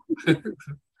 Yeah. I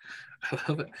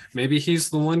love it. Maybe he's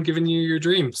the one giving you your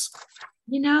dreams.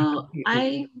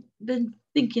 I've been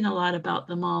thinking a lot about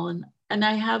them all, and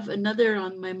I have another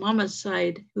on my mama's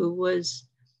side who was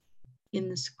in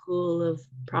the school of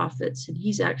prophets, and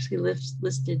he's actually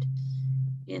listed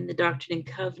in the Doctrine and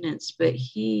Covenants, but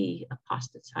he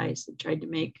apostatized and tried to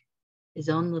make his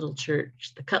own little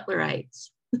church, the Cutlerites.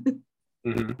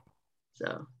 Mm-hmm.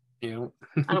 So Yeah.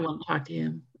 I don't want to talk to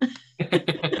him.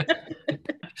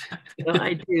 So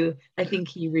I do. I think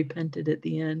he repented at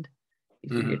the end. He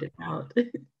figured it out.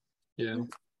 Yeah.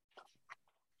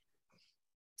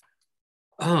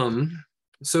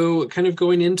 So kind of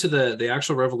going into the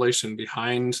actual revelation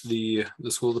behind the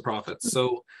School of the Prophets.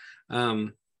 So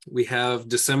we have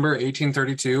December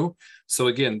 1832. So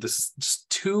again, this is just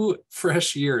 2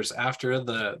 fresh years after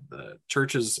the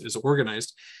church is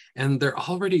organized, and they're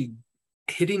already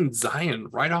hitting Zion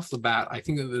right off the bat. I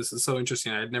think that this is so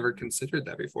interesting. I had never considered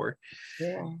that before.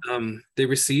 Yeah. They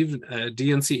received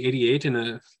DNC 88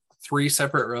 in 3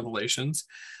 separate revelations,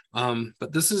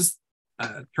 but this is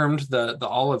termed the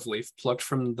olive leaf plucked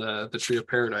from the tree of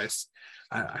paradise.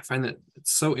 I find that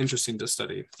it's so interesting to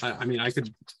study. I mean, I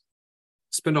could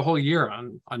spend a whole year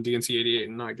on DNC 88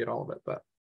 and not get all of it, but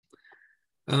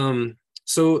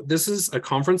so this is a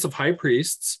conference of high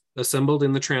priests assembled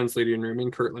in the translating room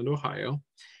in Kirtland, Ohio,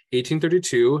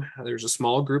 1832. There's a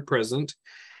small group present,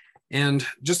 and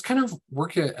just kind of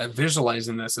work at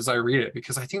visualizing this as I read it,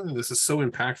 because I think that this is so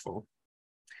impactful.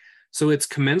 So it's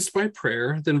commenced by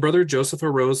prayer. Then Brother Joseph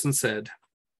arose and said,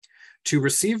 to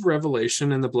receive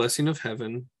revelation and the blessing of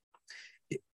heaven.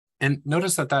 And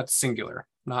notice that that's singular,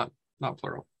 not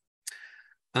plural.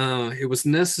 It was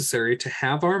necessary to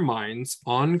have our minds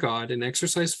on God and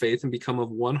exercise faith and become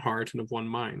of one heart and of one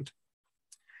mind.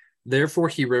 Therefore,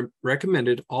 he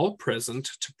recommended all present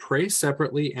to pray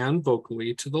separately and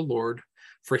vocally to the Lord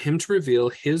for him to reveal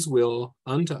his will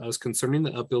unto us concerning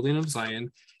the upbuilding of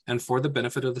Zion and for the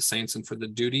benefit of the saints and for the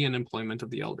duty and employment of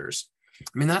the elders.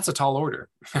 I mean, that's a tall order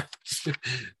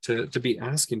to be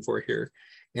asking for here,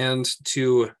 and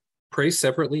to pray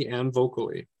separately and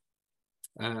vocally.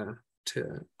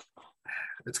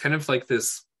 It's kind of like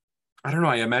this, I don't know,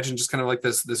 I imagine just kind of like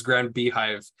this grand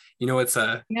beehive. You know, it's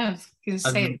a... Yeah, I was going to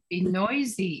say, it'd be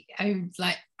noisy.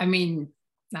 I mean,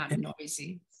 not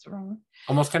noisy. It's wrong.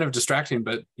 Almost kind of distracting,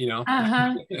 but, you know.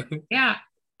 Yeah,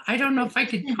 I don't know if I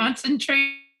could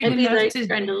concentrate. I'd be like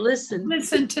trying to listen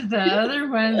to the other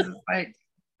ones. Like,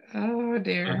 oh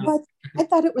dear. I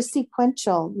thought it was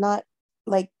sequential, not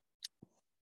like...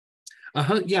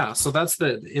 Yeah, so that's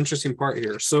the interesting part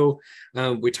here. So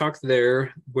we talked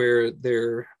there where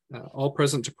they're all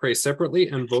present to pray separately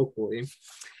and vocally.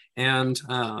 And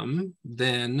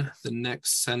then the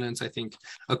next sentence, I think,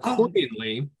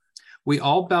 accordingly, we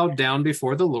all bowed down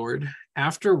before the Lord,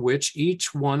 after which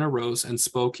each one arose and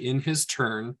spoke in his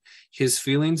turn his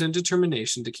feelings and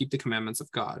determination to keep the commandments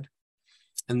of God,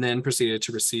 and then proceeded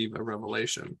to receive a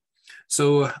revelation.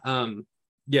 So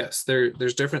yes,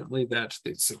 there's definitely that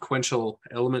sequential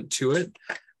element to it.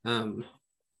 And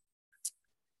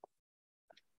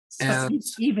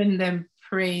even them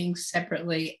praying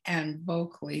separately and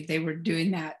vocally, they were doing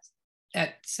that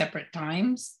at separate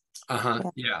times.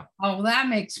 Yeah. Oh, that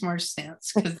makes more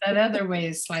sense, because that other way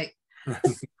is like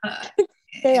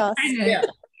chaos.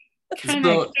 Kind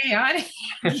of chaotic.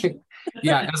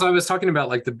 Yeah, as I was talking about,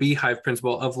 like the beehive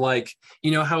principle of, like,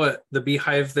 you know how the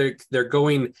beehive, they're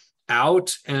going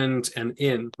out and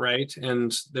in, right?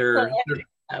 And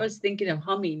I was thinking of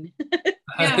humming.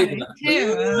 Yeah, me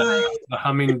too. The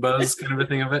humming buzz kind of a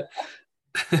thing of it.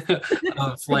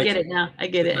 I get it now. I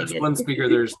get it. There's one speaker.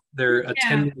 They're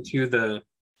attending to the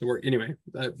work. Anyway,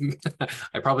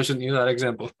 I probably shouldn't use that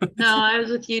example. No, I was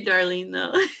with you, Darlene,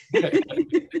 though.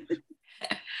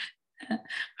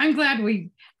 I'm glad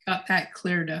we got that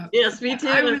cleared up. Yes, me too.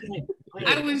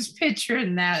 I was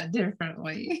picturing that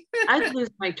differently. I'd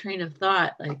lose my train of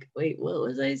thought. Like, wait, what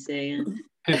was I saying?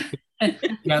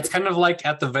 Yeah, it's kind of like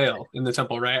at the veil in the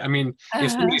temple, right? I mean,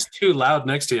 if somebody's too loud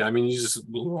next to you, I mean, you just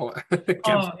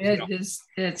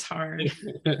it's hard.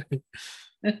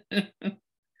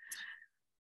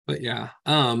 But yeah,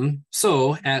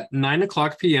 so at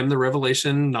 9:00 p.m., the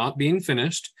revelation not being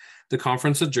finished, the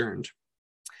conference adjourned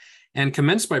and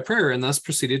commenced by prayer, and thus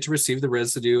proceeded to receive the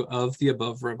residue of the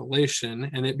above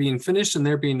revelation. And it being finished and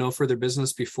there being no further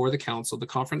business before the council, the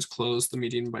conference closed the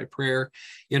meeting by prayer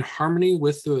in harmony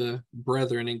with the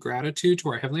brethren, in gratitude to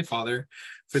our Heavenly Father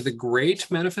for the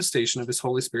great manifestation of His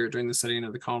Holy Spirit during the setting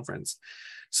of the conference.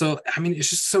 So, I mean, it's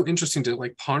just so interesting to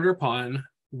like ponder upon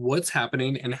what's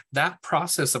happening and that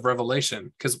process of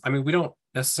revelation, because I mean, we don't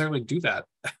necessarily do that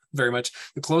very much.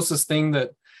 The closest thing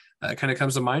that kind of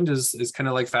comes to mind is kind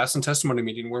of like fast and testimony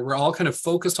meeting, where we're all kind of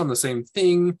focused on the same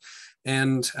thing,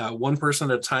 and one person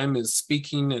at a time is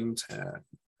speaking and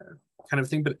kind of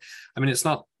thing. But I mean, it's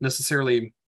not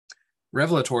necessarily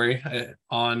revelatory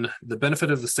on the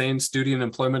benefit of the saints, duty and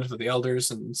employment of the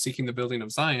elders, and seeking the building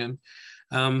of Zion.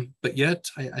 But yet,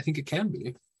 I think it can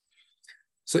be.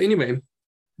 So anyway,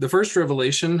 the first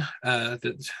revelation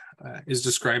that is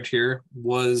described here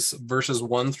was verses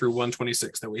 1 through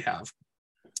 126 that we have.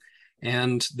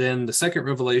 And then the second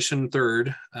revelation,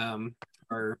 third,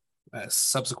 are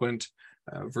subsequent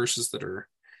verses that are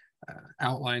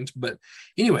outlined. But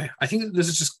anyway, I think that this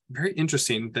is just very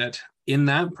interesting that in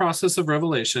that process of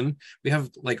revelation, we have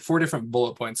like 4 different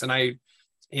bullet points. And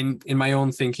in my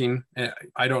own thinking,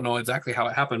 I don't know exactly how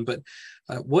it happened, but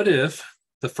what if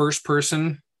the first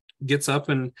person gets up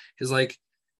and is like,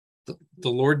 the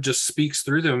Lord just speaks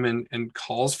through them and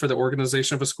calls for the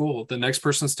organization of a school. The next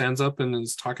person stands up and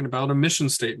is talking about a mission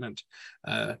statement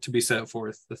to be set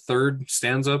forth. The third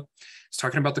stands up, is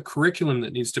talking about the curriculum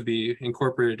that needs to be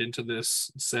incorporated into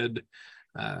this said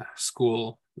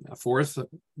school. Fourth,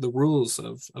 the rules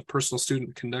of personal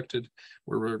student conducted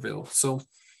were revealed. So,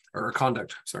 or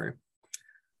conduct, sorry.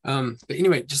 But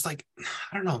anyway, just like,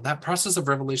 I don't know, that process of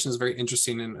revelation is very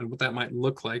interesting and what that might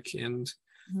look like. And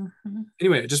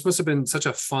anyway, it just must have been such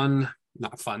a fun,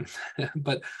 not fun,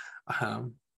 but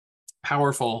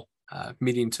powerful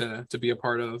meeting to be a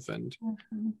part of and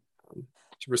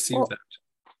to receive that.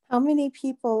 How many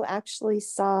people actually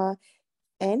saw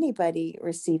anybody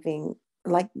receiving,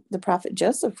 like the prophet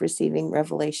Joseph receiving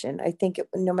revelation? I think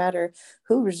no matter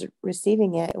who was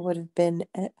receiving it, it would have been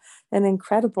an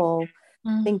incredible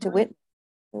thing to witness.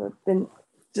 It would have been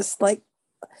just like,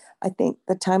 I think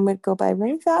the time would go by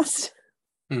really fast.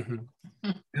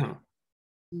 Yeah,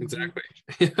 exactly.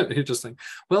 Interesting.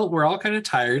 Well, we're all kind of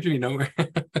tired, you know.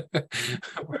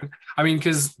 I mean,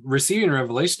 because receiving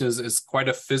revelation is quite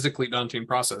a physically daunting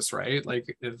process, right?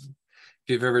 Like if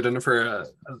you've ever done it for an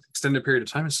extended period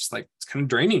of time, it's just like, it's kind of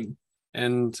draining.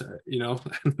 And you know,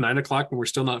 9 o'clock and we're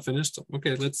still not finished.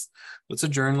 Okay, let's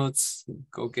adjourn. Let's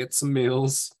go get some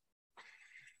meals.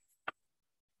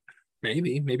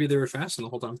 Maybe they were fasting the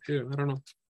whole time too. I don't know.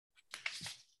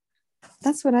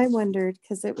 That's what I wondered,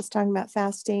 because it was talking about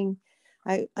fasting.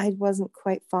 I wasn't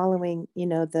quite following, you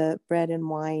know, the bread and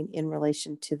wine in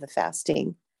relation to the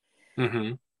fasting.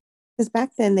 Because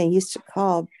back then they used to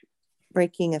call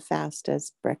breaking a fast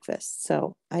as breakfast.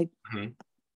 So I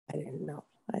didn't know.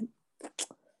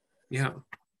 Yeah.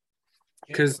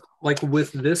 Because like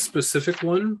with this specific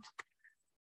one,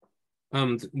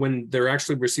 when they're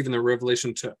actually receiving the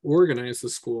revelation to organize the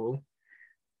school,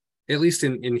 at least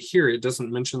in here, it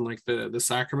doesn't mention like the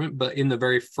sacrament, but in the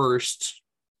very first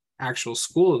actual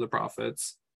school of the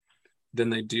prophets, then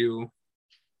they do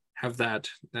have that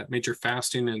major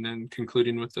fasting and then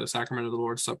concluding with the sacrament of the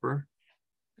Lord's Supper.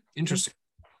 Interesting.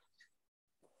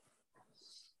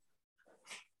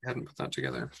 I hadn't put that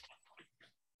together.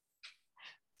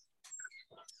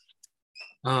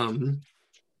 And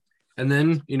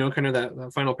then, you know, kind of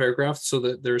that final paragraph, so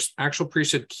that there's actual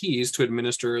priesthood keys to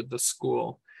administer the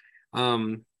school.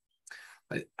 You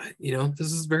know,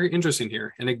 this is very interesting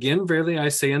here. And again, verily I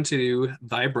say unto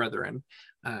thy brethren,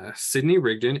 Sidney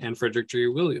Rigdon and Frederick J.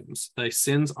 Williams, thy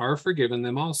sins are forgiven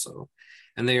them also,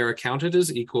 and they are accounted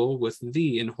as equal with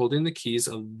thee in holding the keys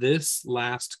of this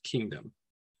last kingdom.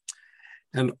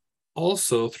 And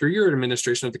also through your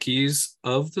administration of the keys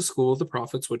of the school of the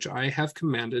prophets, which I have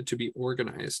commanded to be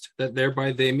organized, that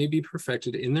thereby they may be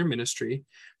perfected in their ministry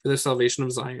for the salvation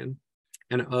of Zion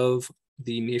and of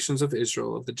the nations of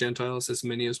Israel, of the Gentiles, as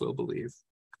many as will believe.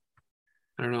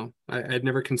 I don't know. I had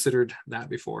never considered that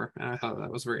before, and I thought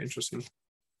that was very interesting.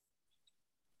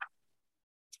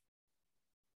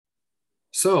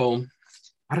 So,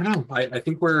 I don't know. I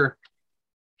think we're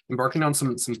embarking on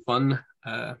some fun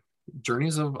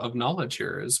journeys of knowledge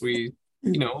here as we,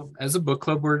 you know, as a book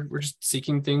club, we're just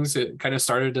seeking things. It kind of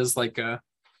started as like a,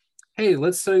 hey,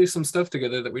 let's study some stuff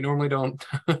together that we normally don't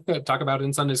talk about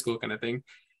in Sunday school kind of thing.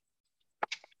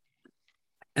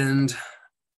 And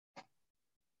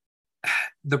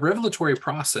the revelatory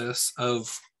process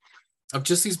of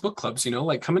just these book clubs, you know,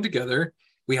 like coming together,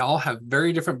 we all have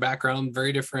very different background,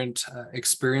 very different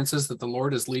experiences that the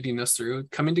Lord is leading us through,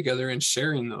 coming together and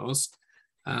sharing those.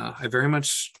 I very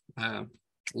much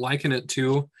liken it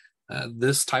to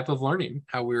this type of learning,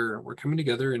 how we're coming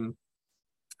together and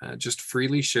just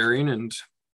freely sharing and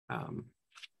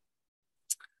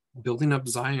building up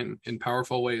Zion in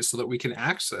powerful ways so that we can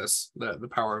access the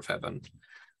power of heaven.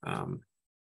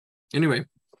 Anyway,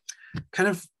 kind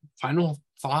of final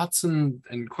thoughts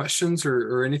and questions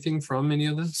or anything from any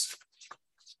of this?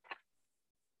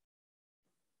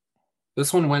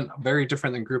 This one went very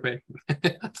different than Group A.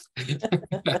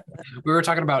 We were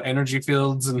talking about energy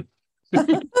fields and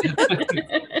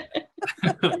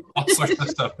All sorts of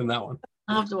stuff in that one.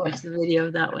 I'll have to watch the video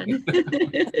of that one.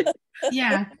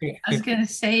 Yeah, I was going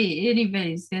to say,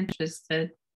 anybody's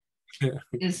interested,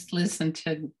 just listen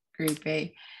to Group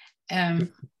A.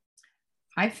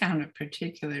 I found it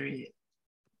particularly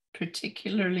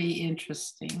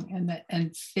interesting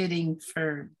and fitting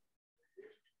for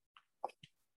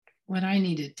what I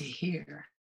needed to hear.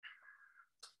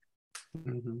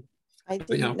 Mm-hmm.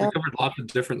 But yeah, we covered lots of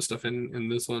different stuff in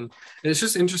this one. And it's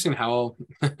just interesting how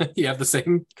you have the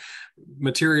same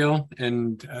material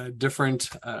and different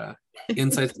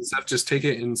insights and stuff, just take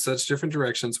it in such different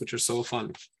directions, which are so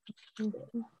fun.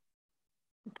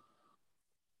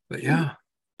 But yeah,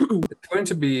 it's going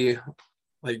to be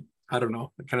like, I don't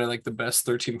know, kind of like the best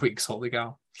 13 weeks, holy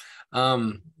cow.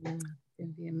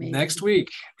 Next week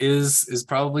is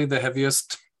probably the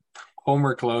heaviest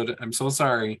homework load. I'm so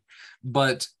sorry,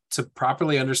 but to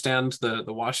properly understand the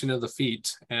washing of the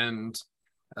feet and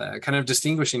kind of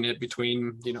distinguishing it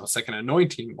between, you know, second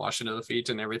anointing, washing of the feet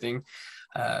and everything.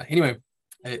 Anyway,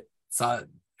 it's a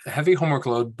heavy homework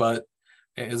load, but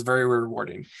it is very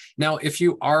rewarding. Now, if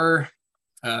you are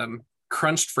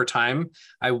crunched for time,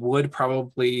 I would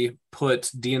probably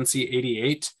put DNC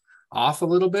 88 off a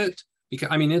little bit, because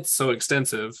I mean, it's so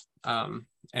extensive, and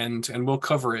we'll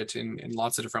cover it in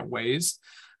lots of different ways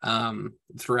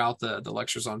throughout the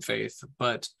lectures on faith.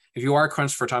 But if you are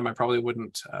crunched for time, I probably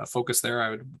wouldn't focus there. I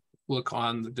would look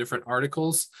on the different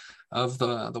articles of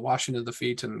the washing of the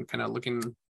feet and kind of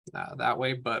looking that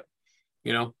way. But,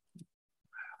 you know,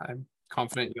 I'm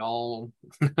confident y'all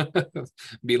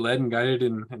be led and guided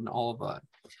in all of that.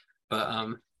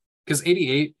 But because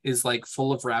 88 is like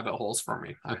full of rabbit holes for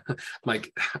me.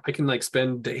 Like I can like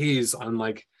spend days on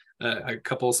like a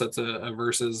couple sets of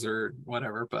verses or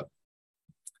whatever. But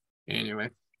anyway,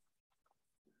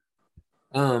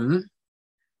 what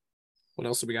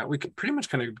else do we got? We could pretty much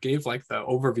kind of gave like the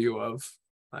overview of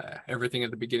everything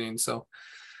at the beginning. So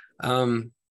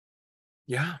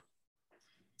yeah,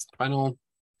 final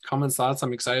comments, thoughts.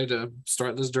 I'm excited to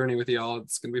start this journey with y'all.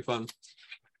 It's gonna be fun.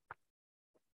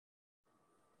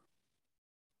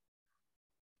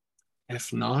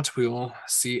 If not, we will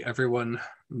see everyone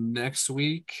next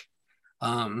week.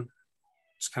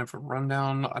 Just kind of a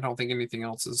rundown. I don't think anything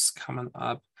else is coming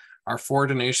up. Our 4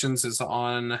 donations is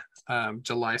on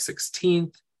July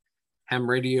 16th, Ham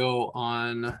Radio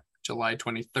on July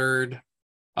 23rd.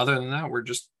 Other than that, we're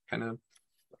just kind of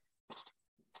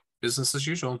business as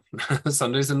usual,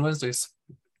 Sundays and Wednesdays.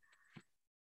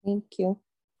 Thank you.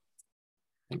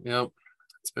 Yep,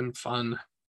 it's been fun.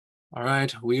 All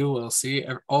right, we will see.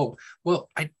 Oh, well,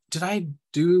 did I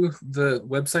do the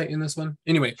website in this one?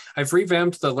 Anyway, I've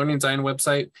revamped the Learning Zion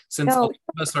website since all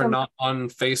of us are not on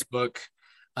Facebook.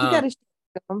 You gotta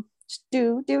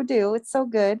do. It's so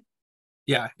good.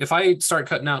 Yeah, if I start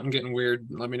cutting out and getting weird,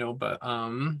 let me know. But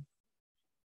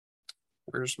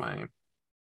where's my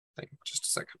thing? Just a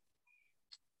second.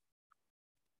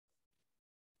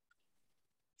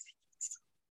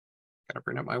 Gotta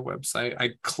bring up my website.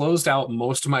 I closed out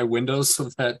most of my windows so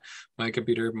that my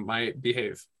computer might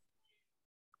behave.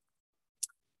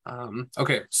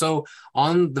 Okay, so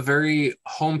on the very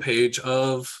homepage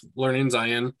of Learning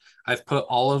Zion, I've put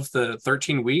all of the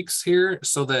 13 weeks here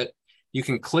so that you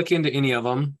can click into any of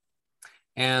them.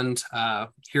 And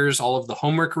here's all of the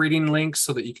homework reading links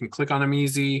so that you can click on them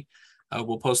easy.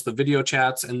 We'll post the video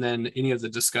chats and then any of the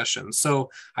discussions. So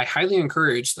I highly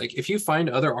encourage, like, if you find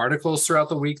other articles throughout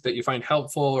the week that you find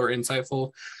helpful or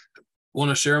insightful, want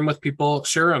to share them with people,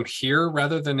 share them here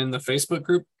rather than in the Facebook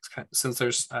group, since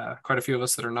there's quite a few of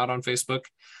us that are not on Facebook.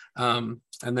 And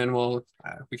then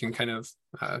we can kind of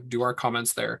do our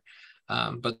comments there.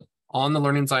 But on the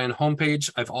Learning Zion homepage,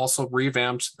 I've also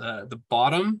revamped the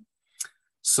bottom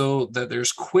so that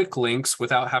there's quick links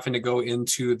without having to go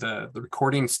into the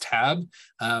recordings tab.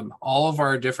 All of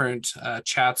our different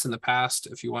chats in the past,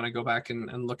 if you want to go back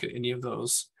and look at any of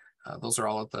those are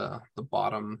all at the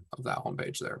bottom of that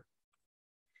homepage there.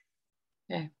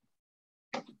 Okay.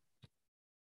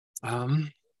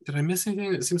 Did I miss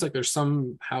anything? It seems like there's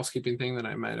some housekeeping thing that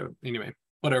I might have. Anyway,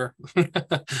 whatever.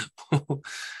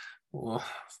 Well,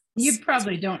 you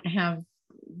probably don't have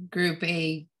Group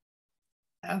A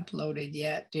uploaded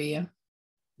yet, do you?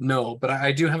 No, but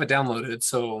I do have it downloaded,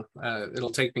 so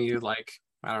it'll take me like,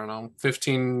 I don't know,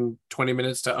 15-20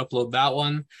 minutes to upload that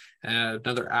one and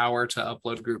another hour to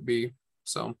upload Group B.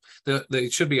 So they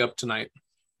should be up tonight.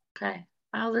 Okay,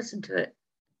 I'll listen to it.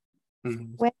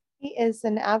 Mm-hmm. Wendy is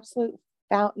an absolute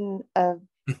fountain of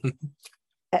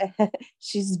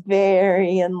she's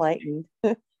very enlightened.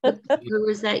 Who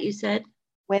was that you said?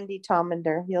 Wendy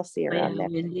Tomander. You'll see her on there.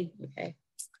 Wendy. Okay.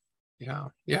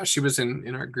 Yeah, she was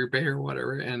in our group A or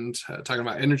whatever, and talking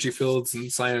about energy fields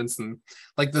and science and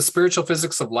like the spiritual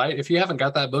physics of light. If you haven't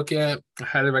got that book yet, I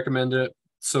highly recommend it.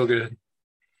 So good.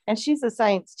 And she's a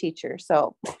science teacher,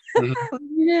 so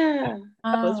Yeah.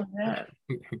 Oh, that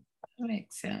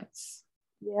makes sense.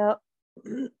 yep.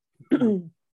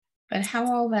 But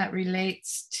how all that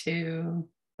relates to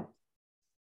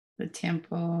the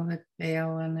temple, the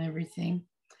veil, and everything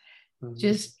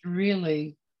just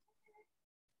really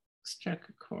struck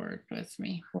a chord with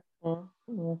me.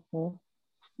 Mhm.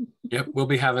 Yep, we'll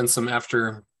be having some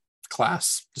after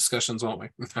class discussions, won't we?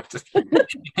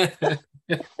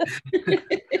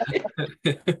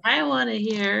 I want to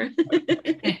hear.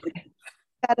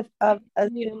 Out of a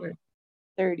Zoom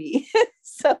 30,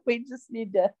 so we just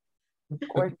need to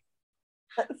record.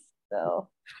 So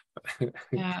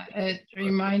Yeah, it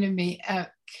reminded me of,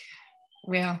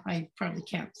 well, I probably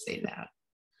can't say that.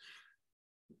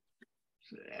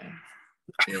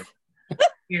 Here.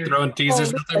 Throwing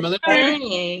teasers out there, Mother.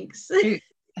 Thanks. It's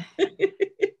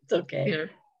okay.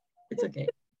 Here. It's okay.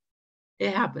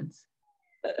 It happens.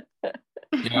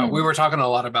 Yeah, we were talking a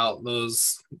lot about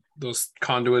those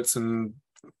conduits and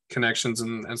connections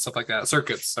and stuff like that,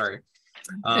 circuits, sorry,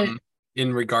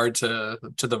 in regard to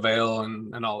the veil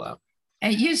and all that.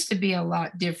 It used to be a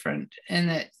lot different, and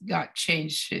it got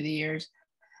changed through the years.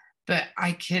 But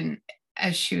I can,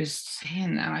 as she was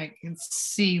saying that, I can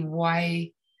see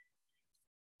why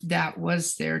that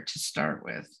was there to start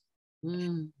with.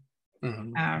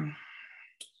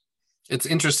 It's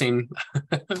interesting.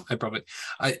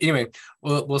 Anyway,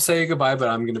 we'll say goodbye, but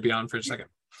I'm going to be on for a second.